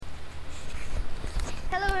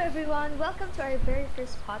everyone, welcome to our very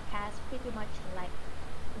first podcast. Pretty much like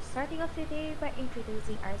we're starting off today by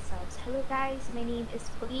introducing ourselves. Hello, guys, my name is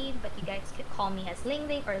Pauline, but you guys can call me as Ling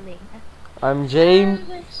Ling or Ling. I'm And,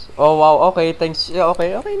 James. Oh wow, okay, thanks. Yeah,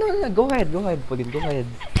 okay, okay, no, no, go ahead, Pauline, go ahead.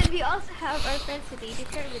 and we also have our friends today to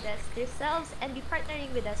share with us themselves and be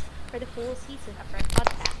partnering with us for the full season of our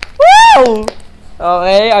podcast. Wow!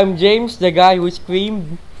 Okay, I'm James, the guy who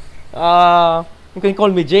screamed. Uh, you can call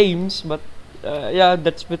me James, but yeah,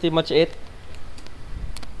 that's pretty much it.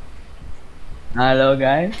 Hello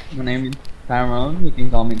guys, my name is Tyrone. You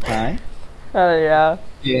can call me Ty. Yeah.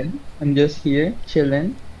 Yeah, I'm just here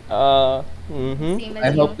chilling. Uh, mm-hmm. Same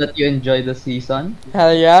I as hope you. that you enjoy the season.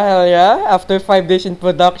 Hell yeah, hell yeah. After 5 days in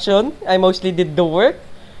production, I mostly did the work,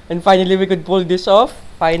 and finally we could pull this off.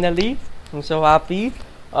 Finally, I'm so happy.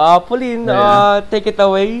 Pauline, Yeah. take it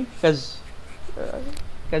away, cause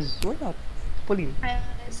why not, Pauline?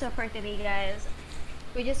 So for today, guys,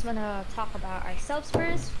 we just wanna talk about ourselves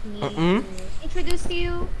first. We need Mm-hmm. to introduce to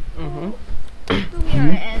you Mm-hmm. who we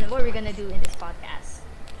are and what we're gonna do in this podcast.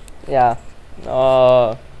 Yeah.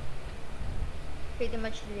 Uh, Pretty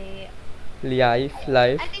much today, life.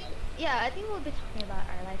 I think, yeah, I think we'll be talking about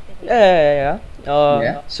our life today. Yeah.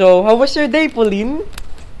 Yeah. So how was your day, Pauline?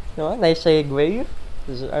 No, nice segue.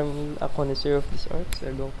 'Cause I'm a connoisseur of this art. So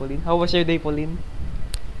go, Pauline. How was your day, Pauline?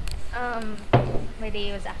 Um, my day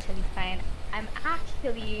was actually fine. I'm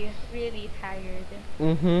actually really tired.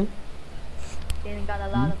 Mm-hmm. Didn't got a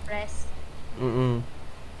lot of rest. Mm-mm.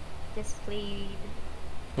 Just played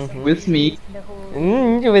some Mm-hmm. With video me. games in the whole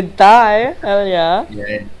day. With Thai. Hell yeah.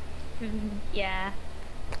 Yeah. Yeah.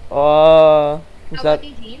 Is How that? about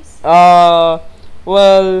you, James?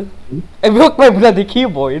 Well, I broke my bloody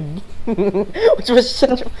keyboard, which was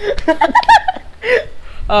such.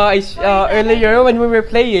 Earlier when we were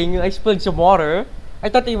playing, I spilled some water. I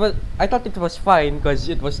thought it was fine because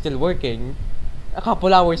it was still working. A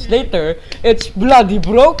couple hours later, it's bloody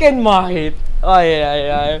broken, mate. Ay,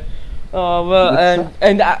 ay, ay. Well,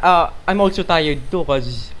 That's I'm also tired too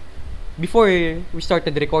because before we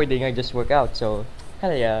started recording, I just worked out. So,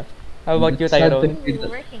 hell yeah. How about you, it's sad to Tyrone? hear that.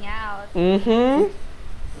 Working out. Mm-hmm.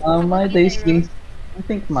 How My about you, day Tyrone? seems. I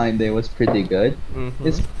think my day was pretty good. Mm-hmm.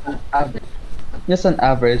 It's just an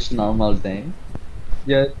average normal day.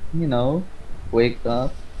 Just wake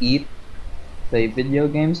up, eat, play video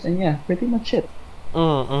games, and yeah, pretty much it.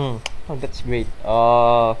 Mm-hmm. Oh, that's great.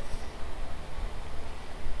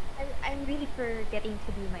 I'm really forgetting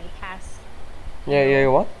to do my task. Yeah, you're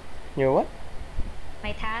what? You're what?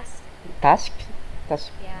 My task. Task? Task?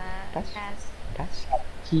 Yeah, Task? task. Task?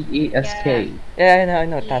 Yeah. TASK. Yeah, I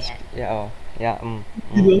know. Yeah. Task. Yeah, oh. Yeah,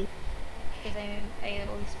 Because I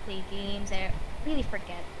always play games. I really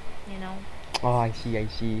forget. You know. Oh, I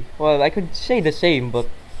see. Well, I could say the same, but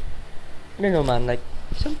I don't know, man. Like,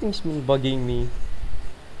 something's been bugging me.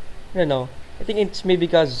 I don't know. I think it's maybe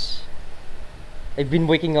because I've been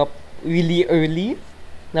waking up really early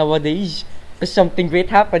nowadays. Because something great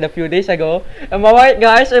happened a few days ago. Am I right,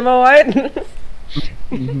 guys? Am I right?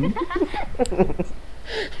 Mm-hmm.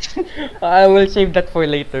 I will save that for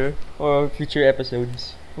later or future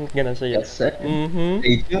episodes. I'm gonna say it. Yes, sir. Mm-hmm.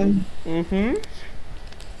 Stay tuned. Mm-hmm.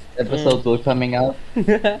 Episode will coming out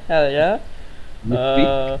Hell yeah. this week.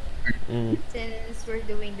 Uh, mm, Since we're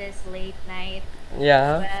doing this late night,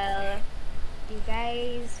 yeah. well, you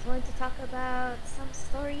guys want to talk about some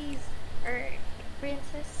stories or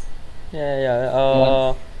experiences? Yeah.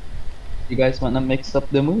 Once you guys wanna mix up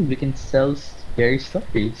the mood, we can sell scary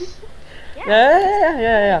stories.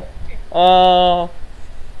 Yeah. Uh,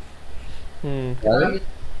 hmm. Well,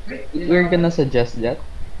 we're gonna suggest that,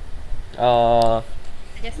 Uh,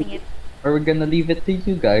 Suggesting it. or we're gonna leave it to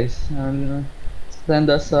you guys. Send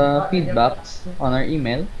us feedbacks on our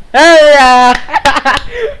email. Hell yeah!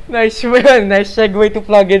 Nice one. Nice segue to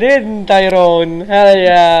plug it in, Tyrone. Hell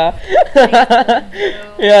yeah.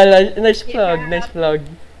 Yeah, nice Be plug. proud. Nice plug.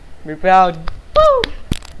 Be proud. Woo!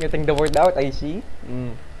 Getting the word out, I see.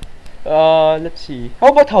 Let's see. How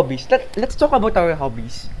about hobbies? Let's talk about our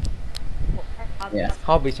hobbies. Yeah.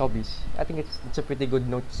 Hobbies. I think it's a pretty good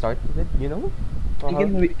note to start with, you know?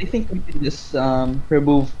 I think we can just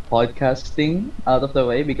remove podcasting out of the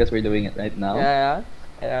way because we're doing it right now.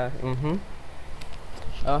 Yeah. Mm-hmm.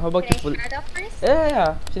 How about you, Can I start off first?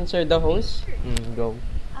 Yeah. Since you're the host, Sure. go.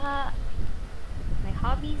 Uh, my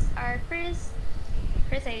hobbies are first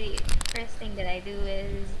thing that I do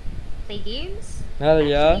is play games. Hell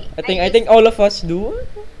yeah. Actually, I think all of us do.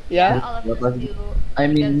 yeah, Yeah. all of What us was- do. I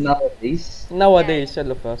mean, because, nowadays, Nowadays,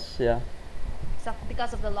 all of us. Yeah.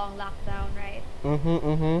 because of the long lockdown, right?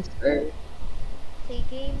 Mm-hmm. er, Play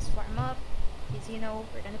games, warm up. Because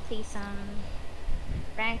we're gonna play some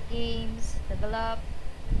rank games, level up,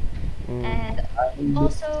 Mm. and I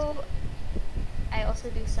also I also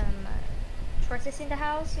do some chores in the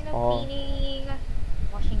house, Oh. cleaning,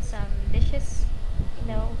 washing some dishes, you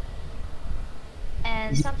know,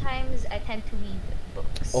 and sometimes I tend to read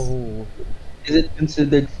books. Oh. Is it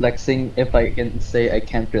considered flexing if I can say I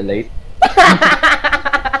can't relate?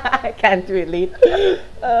 I can't relate.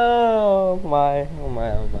 Oh my, oh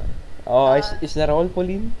my, oh my. Oh, Uh, is that all,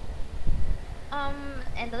 Pauline?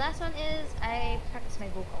 and the last one is I practice my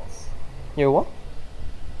vocals. Your what?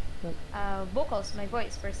 Vocals, my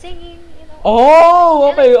voice for singing,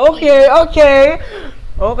 Oh, I like okay, singing. okay, okay,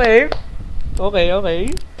 okay, okay, okay.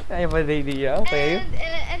 I have an idea. Okay.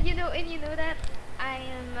 And you know that I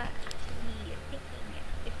am actually thinking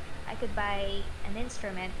if I could buy an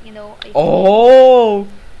instrument, a flute Oh,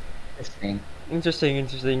 Interesting. interesting,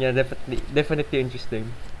 interesting. Yeah, definitely, definitely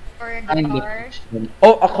interesting. or a Kind of guitar. question.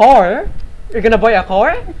 Oh, a car? You're gonna buy a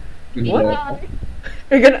car? What? Guitar.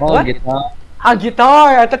 You're gonna Oh, what? guitar. A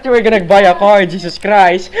guitar! I thought you were gonna buy a Guitar. car. Jesus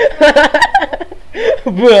Christ.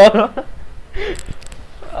 Bro.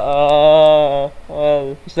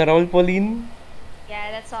 Well, is that all, Pauline?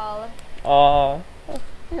 Yeah, that's all. Uh,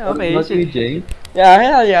 yeah, What okay. about So, you, Jay? yeah,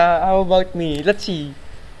 hell yeah. How about me? Let's see.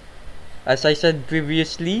 As I said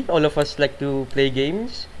previously, all of us like to play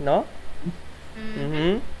games, no?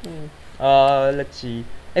 Mm-hmm. Mm-hmm. Let's see.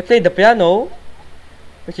 I played the piano,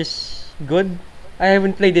 which is good. I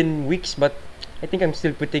haven't played in weeks, but I think I'm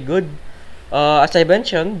still pretty good. As I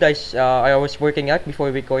mentioned, I was working out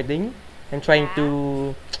before recording. I'm trying Yeah.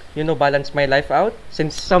 to, balance my life out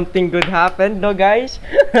since something good happened, no, guys?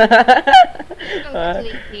 uh,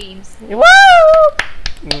 Congratulate James. Woo!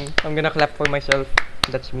 I'm gonna clap for myself.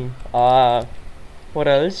 That's me. What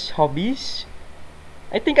else? Hobbies?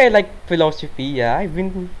 I think I like philosophy. Yeah, I've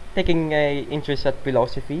been taking a interest at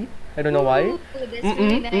philosophy. I don't know why. Ooh, that's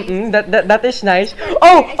really nice. That is I nice. supported you there.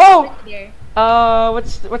 Oh, I oh. support you there.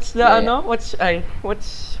 What's the Yeah, yeah.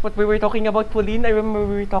 what's what we were talking about, Pauline? I remember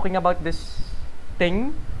we were talking about this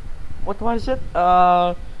thing. What was it?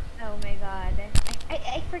 Oh my god.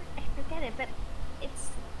 I forget it, but it's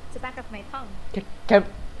the back of my tongue. Chem,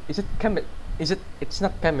 is it chem? Is it? It's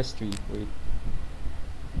not chemistry. Wait,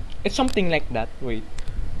 it's something like that. Wait,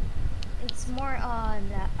 It's more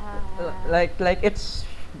on like it's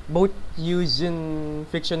both used in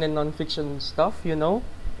fiction and non-fiction stuff.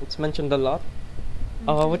 It's mentioned a lot.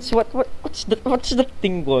 mhm. What's the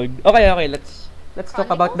thing called? Okay, okay. Let's talk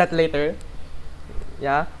about that Chronicles? later.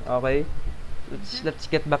 Yeah. Okay. Let's Mhm. let's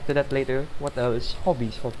get back to that later. What else?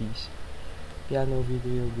 Hobbies. Piano,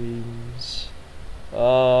 video games.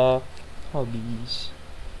 Uh, Hobbies.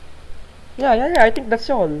 Yeah. I think that's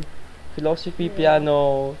all. Philosophy, Cool.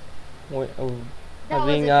 piano. That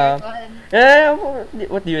was Having a short one. yeah.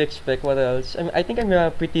 What do you expect? What else? I think I'm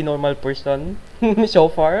a pretty normal person so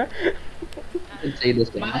far. I'd say the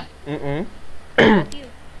same. Mm-mm. How about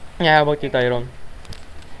you? Yeah. How about you, Tyrone?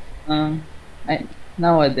 Um, I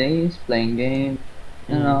nowadays playing games,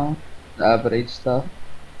 Mm. the average stuff.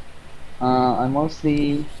 I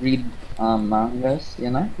mostly read mangas.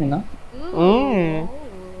 Mm.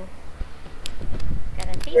 Ooh. Got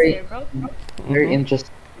a taste Very there, bro. very Mm-hmm.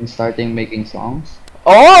 interested in starting making songs.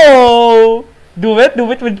 Oh! Do it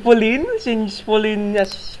with Pauline, since Pauline,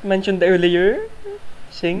 as mentioned earlier,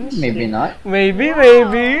 sings. Maybe not. Maybe.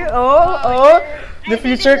 Wow. Oh. The I didn't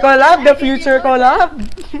future know that. collab, the I didn't future know that. collab.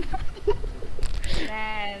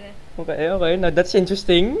 Man. Okay. Now that's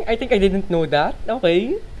interesting. I think I didn't know that.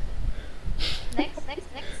 Okay. Next.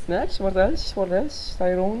 Next, what else?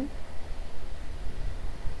 Tyrone?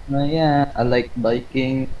 Yeah, I like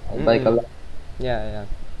biking. I bike a Mm-mm. lot. Yeah.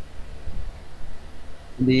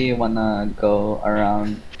 Do you wanna go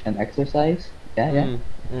around and exercise? Yeah. Mm.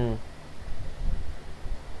 Mm.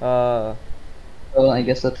 Uh, So I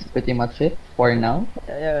guess that's pretty much it for now.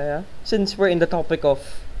 yeah. Since we're in the topic of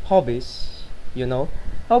hobbies,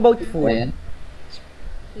 how about Oh food? yeah.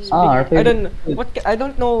 Food. Our I favorite don't food. I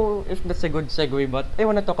don't know if that's a good segue, but I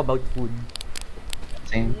wanna talk about food.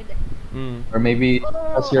 Same. Food. Mm. Or maybe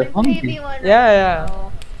because Oh, you're I'm hungry. craving one right Yeah.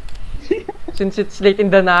 now. Since it's late in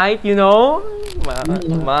the night, Mm. Yeah,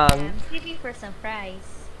 man. I'm craving for some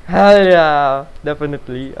fries. Hell yeah,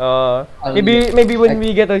 definitely. Um, Maybe when I,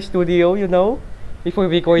 we get our studio, before yeah.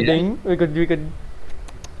 recording, we could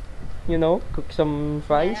cook some Yeah.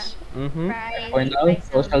 fries. Mm-hmm. Fries, For now, buy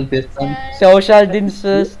some social distance. pizzas. Social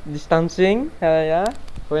distancing. Hell yeah.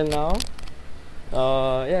 For now.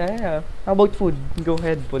 Yeah. How about food? Go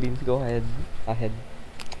ahead, Pauline. Go ahead. Ahead.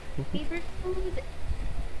 Favorite food?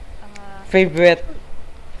 Favorite Actually,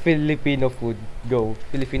 Filipino food. Go.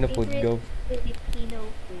 Filipino food. favorite Go. Filipino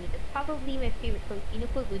food. Probably my favorite Filipino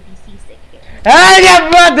food would be sisig. Ah, yeah,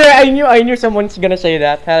 brother! I knew someone's gonna say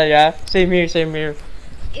that. Hell yeah. Same here, same here.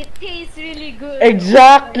 It tastes really good. Oh my god.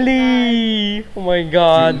 Exactly! Oh my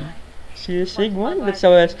god. Mm. Sisig, What man. what? That's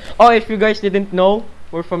how else. Oh, if you guys didn't know,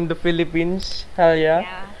 we're from the Philippines. Hell yeah.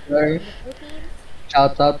 Yeah, we're Sure. from the Philippines.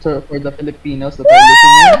 Shout out for the Filipinos that are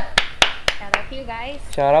listening. Shout out to you guys.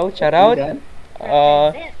 Shout out, shout You out. guys.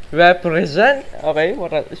 Uh, Represent. represent. Okay,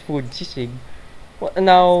 what else? Food, sisig. What, Yes.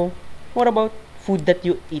 now, what about food that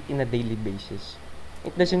you eat in a daily basis?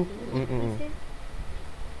 It In a doesn't. daily Mm-mm. basis,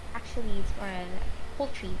 actually, it's for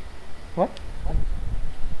poultry. What?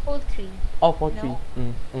 Poultry. Oh, You poultry. know.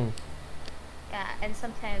 Mm-mm. Yeah, and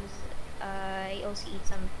sometimes I also eat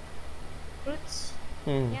some fruits.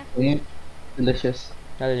 Mm. Yeah. Yeah. Delicious.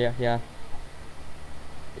 Hell yeah, yeah.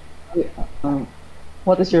 Um,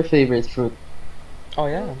 what is your favorite fruit? Oh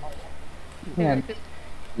Fruit. yeah. Yeah. Favorite fruit.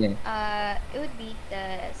 Yeah. It would be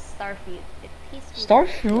the star fruit. It tastes really Star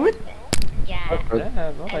good. fruit? Yeah, Fruit Yeah,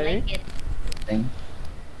 I okay. like it. thing.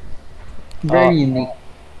 Uh, Very unique.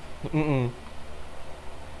 mm-mm.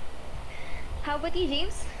 How about you,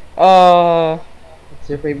 James? Uh, What's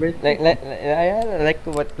your favorite like fruit? like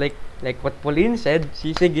yeah, like what Pauline said,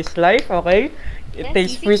 sisig is life. Okay, it Yes,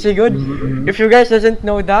 tastes sisig. pretty good. Mm-hmm. If you guys doesn't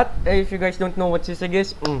know that, if you guys don't know what sisig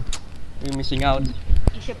is, you're missing out.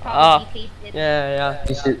 You should Ah, probably taste it. yeah,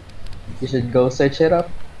 You should you should go search it up.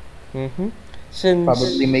 yeah. Probably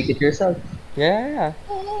Since make it yourself. yeah.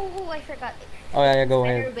 Oh, I forgot. Oh yeah, It's go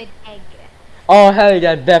better ahead. with egg. Oh hell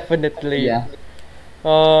yeah, definitely. Yeah.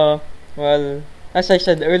 Uh, well, as I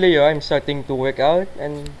said earlier, I'm starting to work out,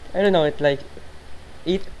 and I don't know. It like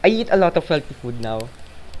I eat a lot of healthy food now.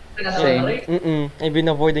 Same. I've been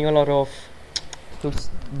avoiding a lot of those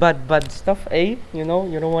bad stuff. You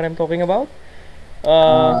know what I'm talking about. Uh,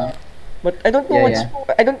 Uh, but I don't know yeah, what's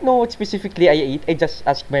yeah. I don't know what specifically I eat. I just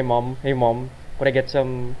ask my mom, "Hey mom, could I get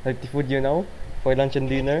some healthy food? For lunch and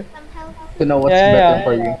Can I get dinner?" some healthy To know food? what's Yeah, better yeah,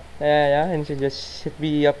 for you. yeah, and she just hit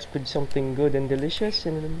me up with something good and delicious,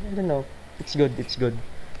 and I don't know. It's good. It's good.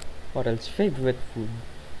 What else? Favorite food.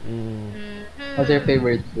 What's your Mm-hmm.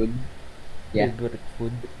 favorite food? Yeah. Favorite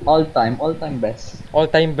food. All time best. All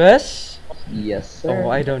time best. Yes, Oh, sir.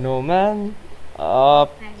 I don't know, man. All Uh,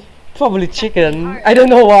 time. Probably That's really chicken. hard. I don't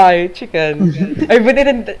know why. Chicken. I've been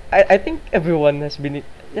eating. I think everyone has been.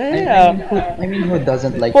 Yeah, I yeah. mean, who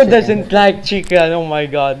doesn't like Who chicken? doesn't like chicken? Oh my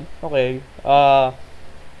god. Okay.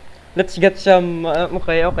 Let's get some.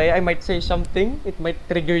 Okay, okay. I might say something. It might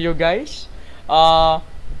trigger you guys. Uh,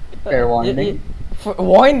 Fair y- y- warning. for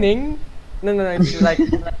warning. No, no, no. It's like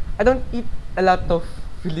I don't eat a lot of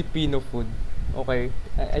Filipino food. Okay.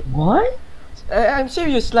 What? I'm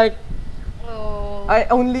serious. Like Oh, I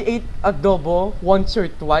only ate adobo once or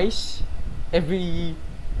twice every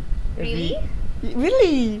really?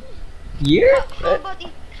 really Year? How about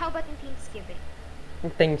in Thanksgiving?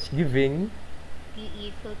 Thanksgiving. Do you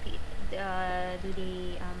eat Filipino? Do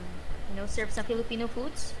they serve some Filipino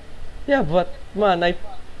foods? Yeah, but man, I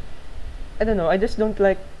don't know. I just don't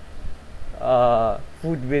like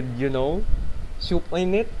food with soup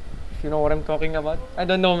in it. If you know what I'm talking about. I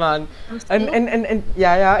don't know, man. Some And soup? and and, and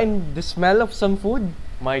yeah, yeah, and the smell of some food.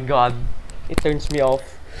 My God, it turns me off.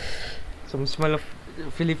 Some smell of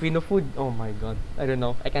Filipino food. Oh my God. I don't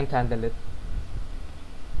know. I can't handle it.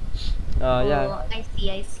 Yeah. Oh, I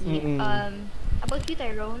see, I see. Mm-mm. How about you,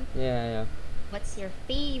 Tyrone? Yeah, yeah. What's your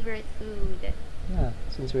favorite food? Yeah,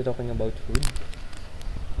 since we're talking about food.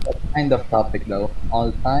 Kind of topic though.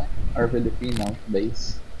 All time or Filipino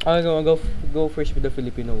base? I'll go first with the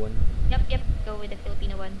Filipino one. Yep, yep. Go with the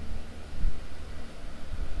Filipino one.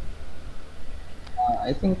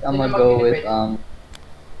 I think I'm gonna go with Uh,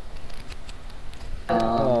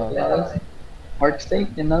 what else? Pork steak,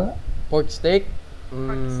 you know? Pork steak.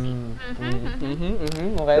 Pork steak.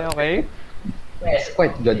 Okay, okay. It's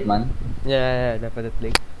quite good, man. Yeah, yeah,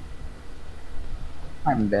 definitely.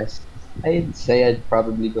 I'm best. I'd say I'd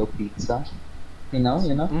probably go pizza. You know?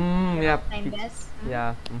 Yeah. Time best.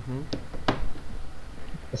 Yeah.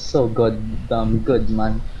 It's so good, good,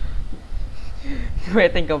 man. When I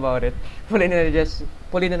think about it, Pauline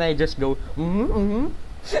and I just go,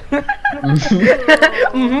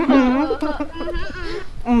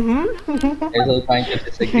 You're still trying to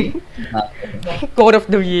disagree? Not Code of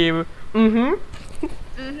the year. Mm-hmm,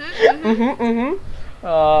 mm-hmm,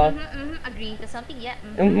 Uh, Agreeing to something, yeah.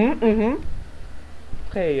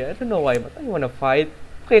 Okay, I don't know why, but I wanna fight.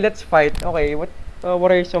 Okay, let's fight. Okay, what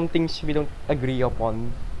are some things we don't agree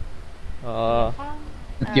upon? Uh,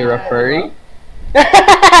 that you're a furry?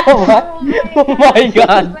 what? Oh my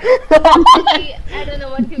god. Actually, I don't know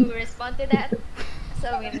what to respond to that, so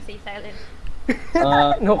I'm gonna say silent.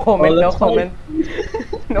 No Well, comment, no let's start. comment,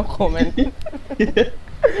 no comment,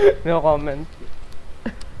 no comment.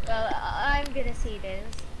 Well, I'm gonna say this.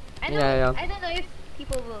 Yeah, yeah. I don't know if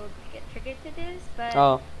people will get triggered to this, but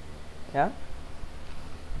Oh, yeah.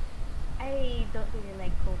 I don't really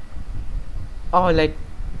like Coke. Oh, like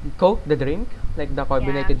Coke, the drink, like the Yeah,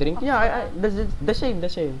 carbonated drink. Yeah, Coca-Cola. the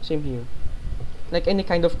same here. Like any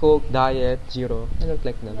kind of Coke, diet, zero. I don't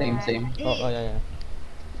like them. Same, Yeah, same. Oh, yeah, yeah.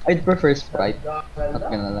 I'd prefer Sprite. Not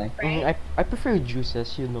gonna lie. Mm, right? I prefer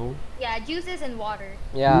juices. Yeah, juices and water.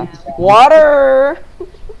 Yeah. Yeah, Juice. Water!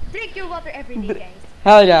 drink your water every day, guys.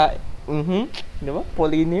 Hell yeah. Mm-hmm. Diba?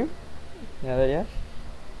 Pauline here. Hell yeah.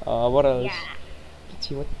 What else? Yeah. Let's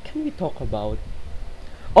see, what can we talk about?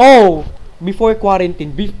 Oh! Before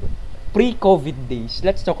quarantine, pre-COVID days.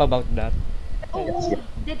 Let's talk about that. Yes, Oh, yes.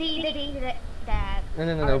 the day that No,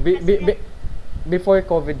 no, no, no. our president. Before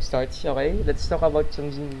COVID starts, okay? Let's talk about some,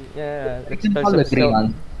 yeah, We let's can tell all some agree stuff. on.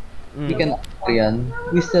 We Mm. can all agree on.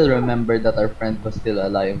 We still remember that our friend was still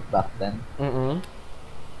alive back then. Mm-mm.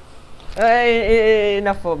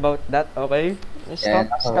 Enough about that, okay? Yeah, Stop,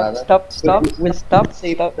 enough stop, about that. stop, stop, We'll stop,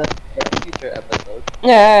 save stop. that for future episode. Yeah,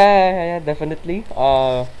 yeah, yeah, yeah, definitely. Think a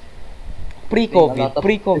lot Pre-COVID, of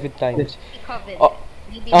pre-COVID times. COVID, Oh,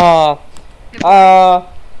 maybe uh, February. uh,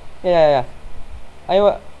 yeah, yeah. I,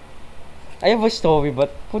 wa- I have a story,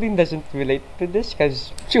 but Pauline doesn't relate to this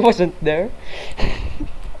because she wasn't there.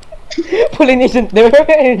 Pauline isn't there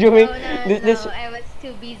during Oh no, this. no, I was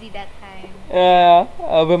too busy that time. Yeah.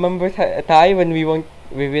 Remember Thai when we went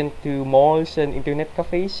to malls and internet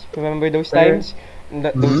cafes? Remember those Sure. times?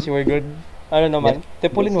 Those Mm-hmm. were good. I don't know, Yes. man. The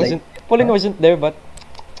It's like Pauline wasn't there, but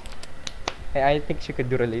I think she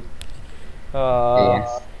could relate. Uh,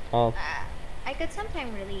 yes. uh, Uh, I could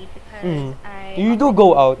sometimes relate because mm. You do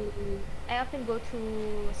go out. I often go to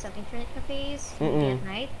some internet cafes, maybe Mm-mm. at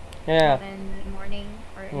night, Yeah. not in morning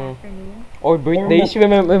or in Mm. afternoon. Or I remember. birthdays. You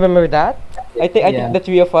remember that? I think Yeah. the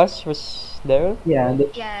three of us was there Yeah. The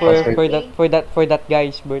Yeah, for was yeah, her. for that birthday. for that for that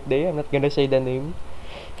guy's birthday. I'm not gonna say the name.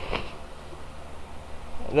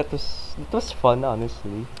 That was fun,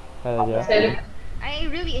 honestly. Yeah. Yeah, I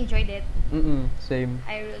really enjoyed it. Same.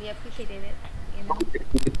 I really appreciated it. You know.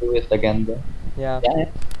 We could do it again though. Yeah. Yeah.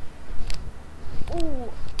 Oh,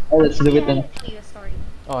 Yeah, let's do actually, it I then. have to tell you a story.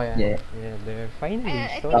 Oh yeah. Yeah. Yeah. They're finally I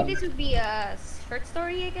think starting. this would be a short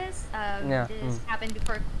story, I guess. Yeah. This happened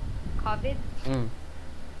before COVID. Mm.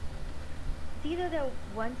 Do you know the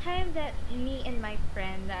one time that me and my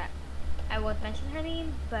friend, that I won't mention her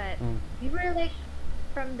name, but Mm. we were like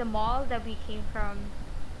from the mall that we came from.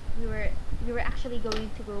 We were we were actually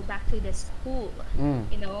going to go back to the school.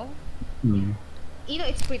 Mm. You know, Hmm.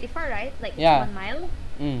 it's pretty far, right? Like it's Yeah. 1 mile.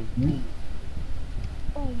 Mm. Mm.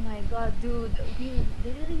 Oh my god, dude, we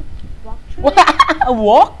literally walked through it.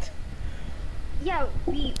 Walked? Yeah,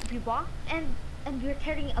 we walked and we were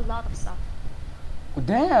carrying a lot of stuff.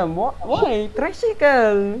 Damn. Why?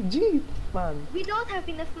 Tricycle. Jeep, man. We don't have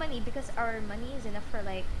enough money because our money is enough for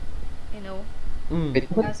like, you know, Mm. Wait,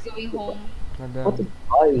 us going home. what did you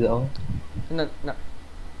buy though? No, no.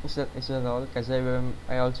 Is that all? Because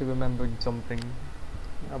I also remembered something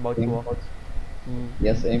about Same. walk. Mm.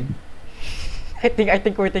 Yes, same. I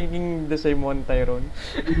think we're thinking the same one, Tyrone.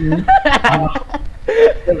 Mhm.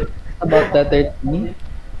 About that 13?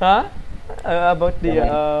 Huh? About the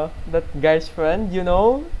Yeah. that guy's friend,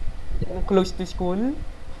 close to school.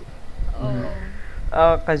 Mhm.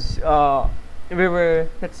 Oh, Cause we were,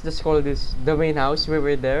 let's just call this the main house. We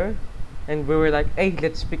were there, and we were like, hey,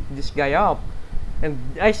 let's pick this guy up. And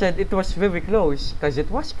I said it was very close, cause it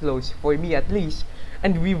was close for me at least.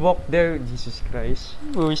 And we walked there. Jesus Christ,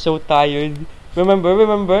 we were so tired. Remember,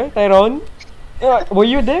 Tyrone? Were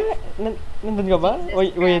you there? Nandun ka ba?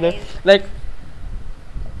 Jesus Were you there? Christ. Like,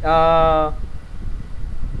 uh,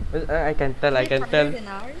 I can tell. Is I it can farther tell. than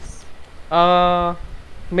ours? Uh,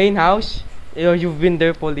 Main house. You've been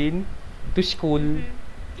there, Pauline, to school.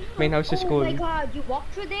 Mm-hmm. Main house to Oh my school. god, you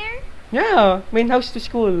walked through there? Yeah, main house to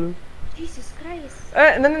school. Jesus Christ.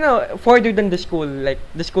 No. Further than the school. Like,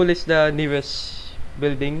 the school is the nearest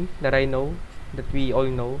building that I know, that we all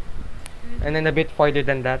know. And then a bit farther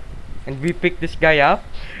than that. And we picked this guy up.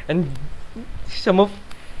 And some of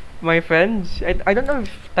my friends, I don't know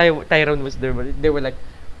if Tyrone was there, but they were like,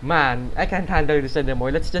 man, I can't handle this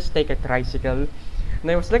anymore. Let's just take a tricycle. And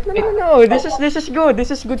I was like, no. This is good.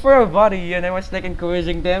 This is good for our body. And I was like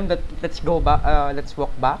encouraging them that let's go back. Let's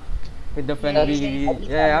walk back with the friend Yeah, you guys we eat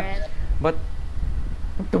yeah. bread. But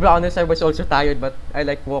to be honest, I was also tired. But I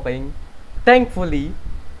like walking. Thankfully,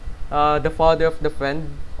 the father of the friend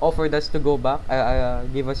offered us to go back.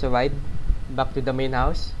 Give us a ride back to the main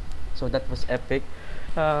house. So that was epic.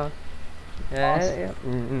 Uh, Awesome.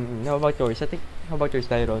 Yeah. How about yours? I think. How about yours,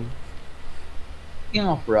 Tyron? Speaking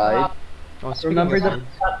of ride, Oh, speaking remember of the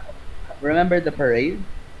rides. parade?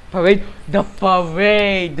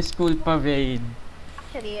 Parade, the school parade.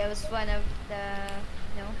 Actually, I was one of the,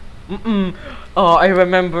 you know, Mm-mm. Oh, I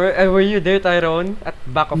remember. Were you there, Tyrone? At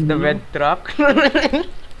back of the Mm-hmm. red truck? bro, it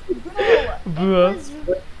Bruh. was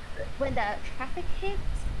when the traffic hits,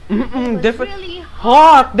 it Mm-mm, was really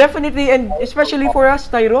hot. hot, definitely, and especially for us,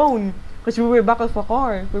 Tyrone. Because we were back of a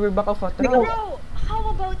car. We were back of a truck. Bro, how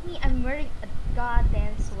about me? I'm wearing a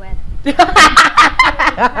goddamn sweater. The whole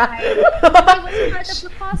time. It was part of the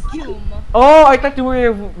costume. Oh, I thought you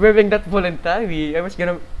were wearing that voluntarily. I was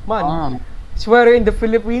gonna, man, Um, sweater in the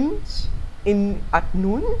Philippines in at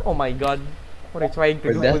noon. Oh my God, what are you trying to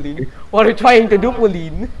for do, that. Pauline? What are you trying to do,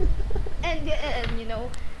 Pauline? And you know,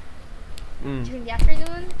 Mm. during the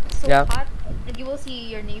afternoon, so Yeah. hot, and you will see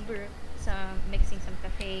your neighbor some mixing some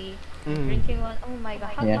cafe, Mm. drinking one. Oh my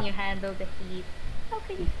god, how Yeah. can you handle the heat? How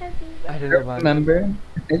can you handle I that? don't know, man. Remember?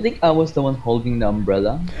 I think I was the one holding the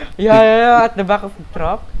umbrella. Yeah, at the back of the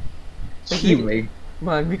truck. Like, Gee, my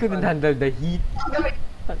man, we couldn't handle the heat.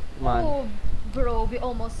 Man. Oh, bro, we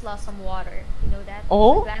almost lost some water. You know that? But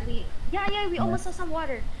Oh? gladly, yeah, we yeah. almost lost some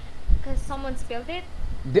water because someone spilled it.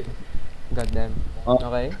 Di- Goddamn. Oh,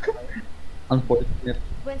 Okay. unfortunate.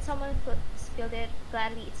 When someone spilled it,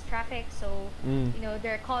 gladly it's traffic. So, Mm. you know,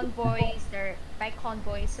 they're convoys, they're bike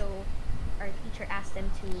convoys. So, our teacher asked them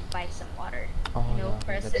to buy some water, Oh, you know, yeah,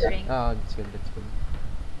 for okay, us that's to good. drink. Oh, that's good, that's good.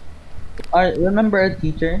 I remember a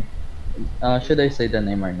teacher. Should I say the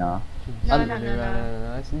name or not? No, Um, no, no,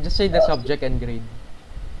 no. Just say the subject and grade.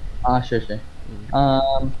 sure.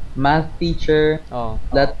 Mm. Math teacher. Oh.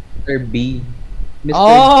 Letter B. Mr.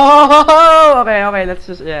 Oh, okay. Let's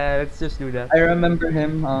just do that. I remember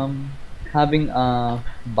him having a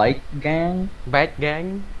bike gang Bite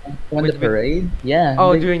gang on the with parade. Yeah,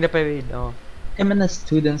 oh they during the parade. Oh. him and the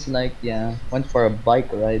students like went for a bike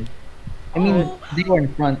ride. I mean, Oh, they were in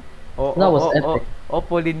front. Oh, That oh, was oh, oh. epic. Oh,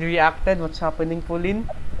 Pauline reacted. What's happening, Pauline?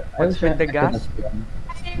 I What's wish with the I could have gas? gone.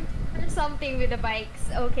 I remember something with the bikes.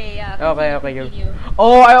 Okay, yeah, Okay, continue, okay. Go. continue.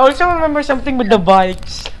 Oh, I also remember something with the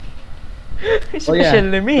bikes. Oh yeah,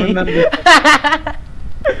 Especially I me. remember.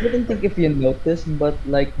 I didn't think if you noticed, but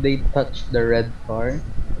like they touched the red car.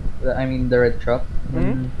 I mean the red truck Hmm?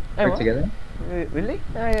 when Eh, we're what? together. Really?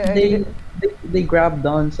 I They, didn't. they grabbed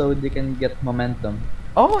on so they can get momentum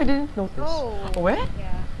Oh, I didn't notice. Oh, Where?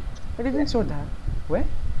 yeah. I didn't saw that. Where?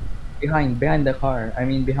 behind the car. I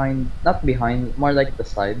mean behind, not behind, more like the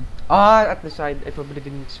side. Ah, at the side. I probably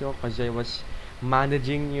didn't saw because I was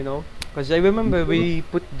managing, you know. Because I remember we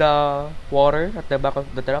put the water at the back of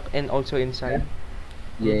the truck and also inside.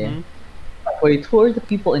 Yeah. Mm-hmm. Wait, who are the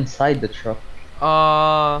people inside the truck?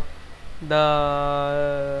 Uh,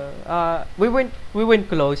 we weren't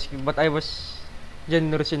close, but I was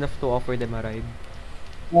generous enough to offer them a ride.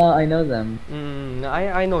 I know them.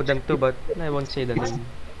 I know them too, but I won't say the It's name.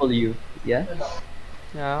 people you. Yeah.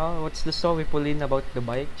 Yeah, what's the story, Pauline, about the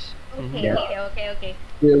bikes? Mm-hmm. Okay, Yeah. okay.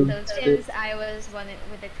 Still, So still. since I was one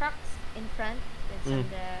with the trucks in front, with Mm. some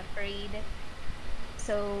the parade.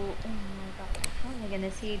 So, oh my god, how am I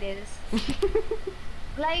gonna say this?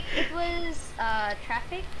 Like it was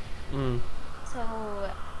traffic. Mm. So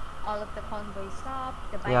all of the convoys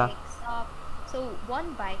stopped, the Yeah. bike stopped. So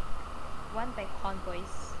one bike convoy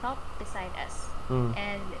stopped beside us, Mm.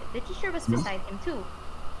 and the teacher was beside him too.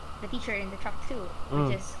 The teacher in the truck too,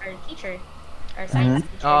 which Mm. is our teacher, our Mhm. science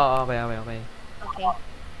teacher. Oh, okay. Okay.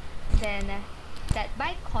 Then that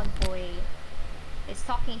bike convoy is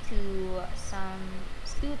talking to some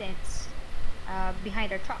students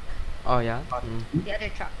behind our truck, Oh, yeah. Mm. the other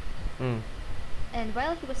truck. Mm. And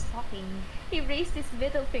while he was talking, he raised his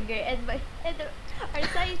middle finger, our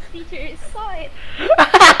science teacher saw it.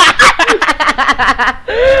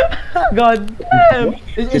 God damn.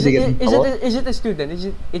 Did they get in trouble? Is it a student? Is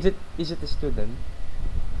it a student?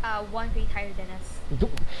 One grade higher than us.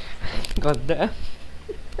 God damn.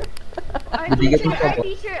 Our Did they get teacher, in our trouble?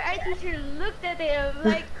 teacher, our teacher looked at him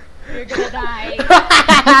like, "You're gonna die."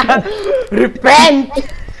 Repent.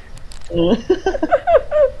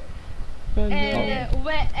 God damn.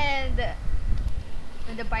 And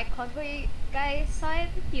when the bike convoy guy saw it,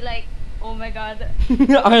 he like, "Oh my god,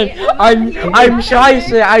 I'm okay, I'm out I'm of here, I'm I'm out of scheiße.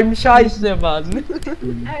 here." I'm scheiße, man.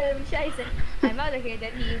 I'm shy. I said, "I'm out of here."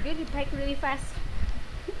 Then he really bike really fast.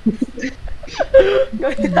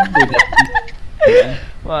 Remember that teacher. Yeah.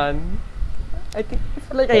 Man, I feel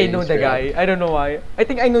like I Very know the straight up. guy. I don't know why. I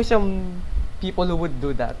think I know some people who would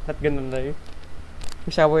do that. Not ganun na eh.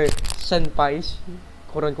 Yung our senpais,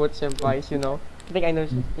 quote unquote senpais, you know. I think I know.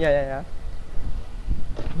 Yeah.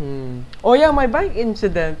 Oh yeah, my bike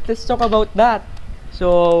incident. Let's talk about that.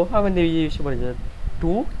 So, how many years was it?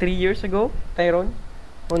 2, 3 years ago, Tyrone?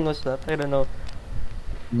 When was that? I don't know.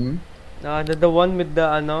 Hmm? The one with the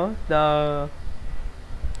the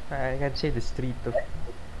I can't say the street of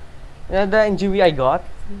the injury I got.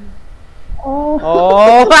 Oh.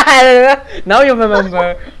 Oh, now you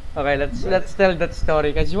remember. Okay, let's tell that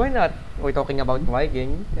story. Cause why not? We're talking about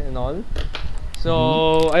Viking and all. Hmm?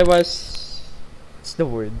 So I was, what's the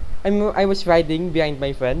word? I was riding behind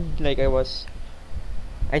my friend. Like I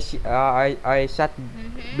sat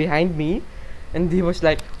Mm-hmm. behind me, and he was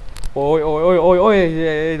like, "Oi, oi, oi, oi,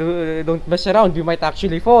 oi! Don't mess around. You might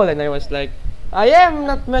actually fall." And I was like, "I am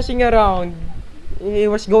not messing around." He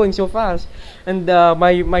was going so fast, and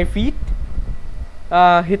my feet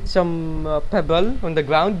hit some pebble on the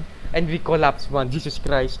ground, and we collapsed. Man, Jesus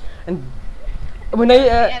Christ! And when That I would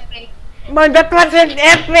be epic. man, that wasn't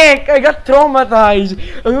epic. I got traumatized.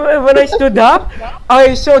 When I stood up,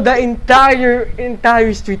 I saw the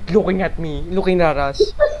entire street looking at me, looking at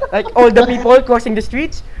us. Like all the people crossing the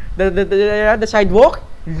streets, the sidewalk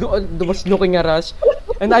was looking at us,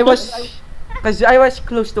 and I was, cause I was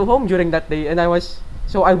close to home during that day, and I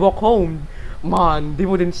walk home. Man, they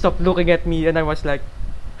wouldn't stop looking at me, and I was like,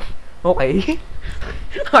 okay,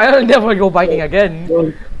 I'll never go biking again.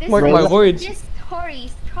 Bro, This Mark bro, my this words. this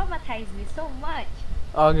stories traumatized me so much.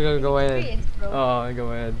 Oh, This go ahead. experience, bro. Oh,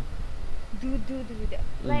 go ahead. Dude. Mm.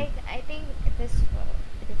 Like I think it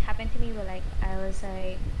happened to me when like I was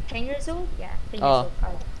like 10 years old. Yeah, 10 years Oh. old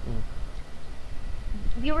probably. Mm.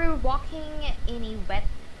 We were walking in a wet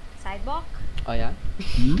sidewalk, Oh yeah.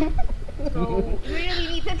 hmm? so we really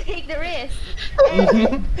need to take the risk.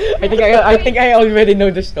 And I think I already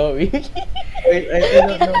know the story. I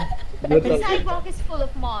don't know. But, the sidewalk is full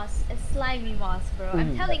of moss, a slimy moss, bro.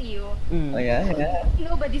 I'm Mm. telling you, oh Mm. yeah, yeah.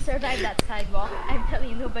 nobody survived that sidewalk. I'm telling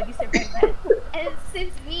you, nobody survived that. And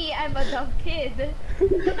since me, I'm a dumb kid,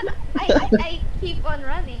 I keep on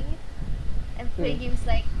running and play games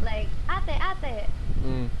like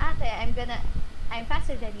Mm. ate, I'm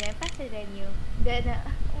faster than you, I'm faster than you. Then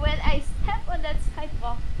when I step on that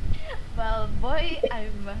sidewalk, well, boy,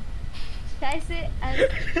 I'm scheiße as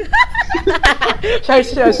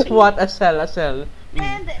Siya what a cell, a cell.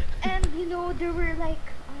 Mm. and there were like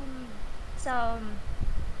some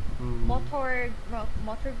Mm. motor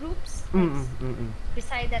groups Mm. like Mm. Mm. Mm.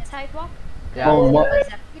 beside that sidewalk Yeah. because Oh, there was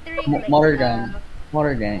a eatery like Motor Gang.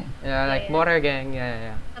 Motor Gang. Yeah, yeah, like yeah, motor gang.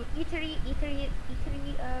 Yeah. some eatery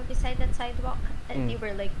beside that sidewalk, and Mm. they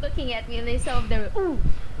were like looking at me, and they some of them were, ooh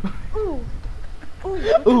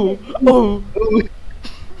what Ooh, happened? ooh.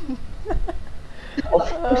 Of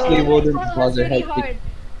course, they My wouldn't fall was bother really helping. hard.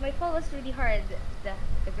 My fall was really hard. The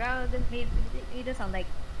ground made a sound like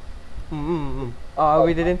Mm. Mm. Mm.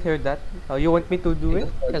 We didn't hear that. You want me to do it?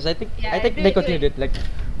 Cause yeah, I think they could do hear it. it like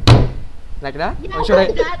that. Or Yeah, should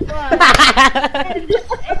I? that one.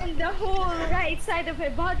 And the whole right side of my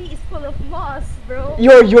body is full of moss, bro.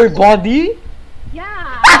 Your body?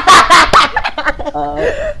 Yeah. Uh,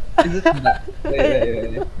 is it bad?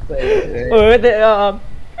 Wait. Or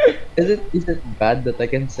Is it bad that I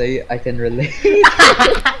can say I can relate?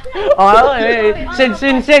 oh, Sorry, all of us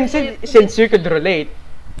relate to since this. you could relate,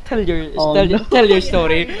 Oh no. tell your Yeah, how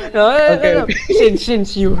story. you No, relate. Okay, no. okay.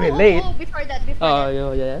 Since you relate. Before that,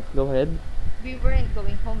 Yeah. Go ahead. we weren't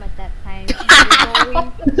going home at that time. We were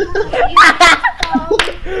going to eat some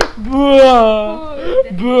Bruh. food,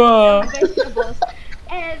 Bruh. some vegetables.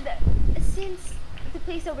 And since the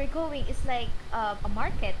place that we're going is like a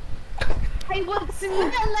market, I would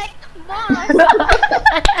smell like moss.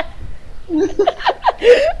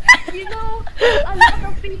 A lot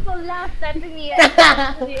of people laughed at me. I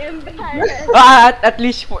felt really embarrassed. At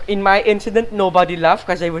least in my incident, nobody laughed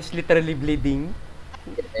because I was literally bleeding.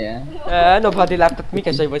 Yeah. Nobody laughed at me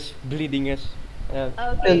because I was bleeding as. Well,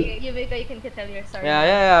 Okay, you can tell your story Yeah, now.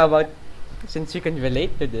 yeah. But since you can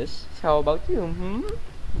relate to this, how about you? Hmm?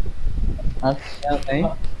 okay.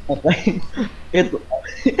 Okay. It.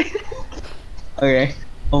 Okay.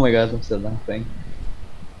 Oh my god, I'm still laughing.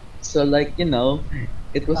 So like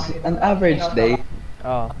it was an average day.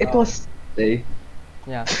 Oh, It was day.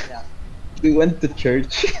 yeah. We went to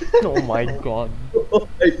church. Oh my god. Oh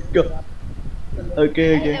my god.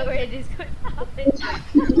 Okay, I know okay. where this is going to happen.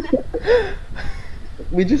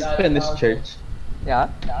 We just finished church. Yeah?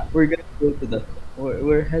 We're gonna go to the.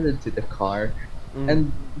 We're headed to the car, Mm.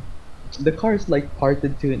 and the car is like parked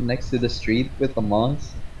to next to the street with the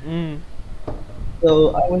moss. Mm. So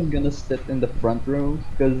I was gonna sit in the front row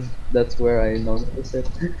because that's where I normally sit.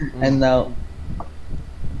 Mm. And now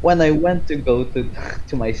when I went to go to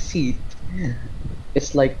to my seat,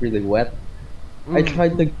 it's like really wet. I Mm.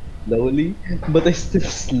 tried to go slowly, but I still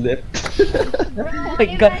slipped. Bro, My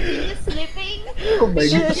God. imagine you slipping Oh my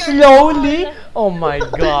and god. you're Slowly? tall. Oh my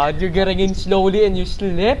God, you're getting in slowly and you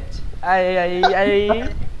slipped? I.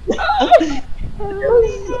 Oh my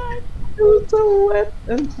god. It was so wet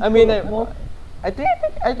and I mean, so I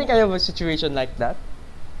think I have a situation like that.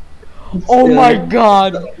 and Oh still, my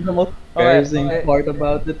God. the most Okay, embarrassing part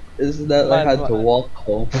about it is that I man, had to walk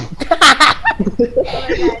home. Oh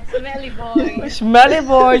my god, smelly boy. smelly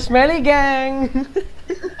boy, smelly gang.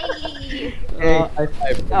 Hey. Uh, Hey, high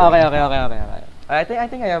five, bro. okay. I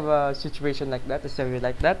think I have a situation like that, a story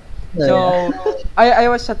like that. Yeah, yeah. So I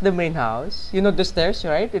was at the main house. You know the stairs,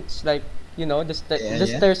 right? It's like Yeah, the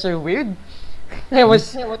yeah. stairs are weird.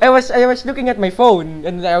 Mhm. I was looking at my phone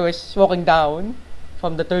and I was walking down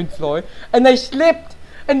from the third floor and I slipped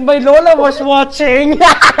and my Lola was watching.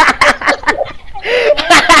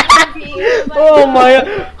 OMG, oh my Oh my,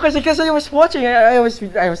 god. because I was watching, I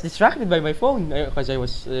was distracted by my phone because I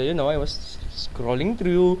was I was scrolling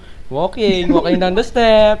through, walking down the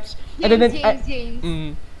steps, and James, then James, James.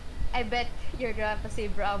 mm, I bet your grandpa say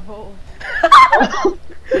bravo.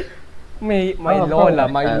 my Probably lola,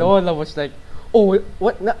 my my dad. lola was like, oh,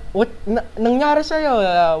 nangyari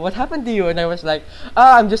sa'yo? What happened to you? And I was like,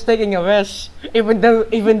 I'm just taking a rest, even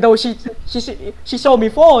though she saw me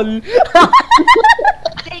fall.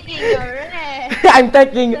 Taking a rest I'm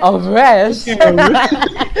taking a rest. in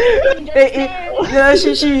the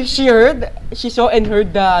stairs. She saw and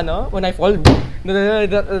heard the, when I fall,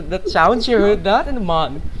 that sound, she heard that, and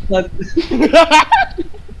man. Not,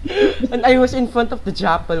 And I was in front of the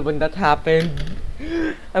chapel when that happened.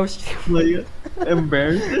 I was. like,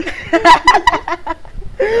 embarrassing.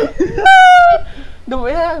 The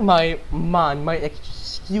way my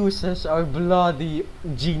excuses are bloody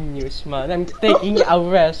genius, man. I'm taking a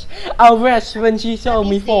rest when she saw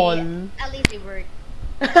me fall. At least it worked.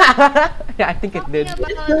 Yeah, I think it did.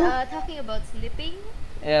 Talking about sleeping.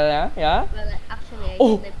 Yeah. Well, actually, I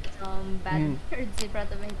Oh. slipped some bad Mm. words in front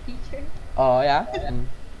of my teacher. Oh yeah. Mm.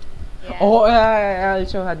 Yeah. Oh, I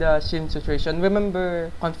also had a same situation. Remember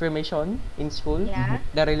confirmation in school? Yeah.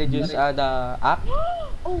 The religious, the act.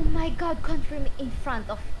 Oh my God! Confirm in front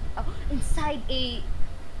of, inside a.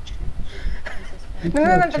 Jesus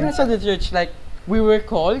Christ. No, sa the church. Like we were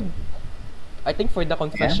called, I think for the Yeah.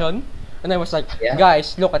 confession, and I was like, Yeah.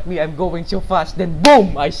 guys, look at me, I'm going so fast. Then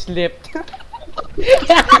boom, I slipped.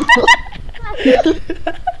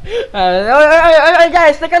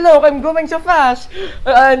 Guys, take a look, I'm going so fast.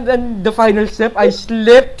 And the final step, I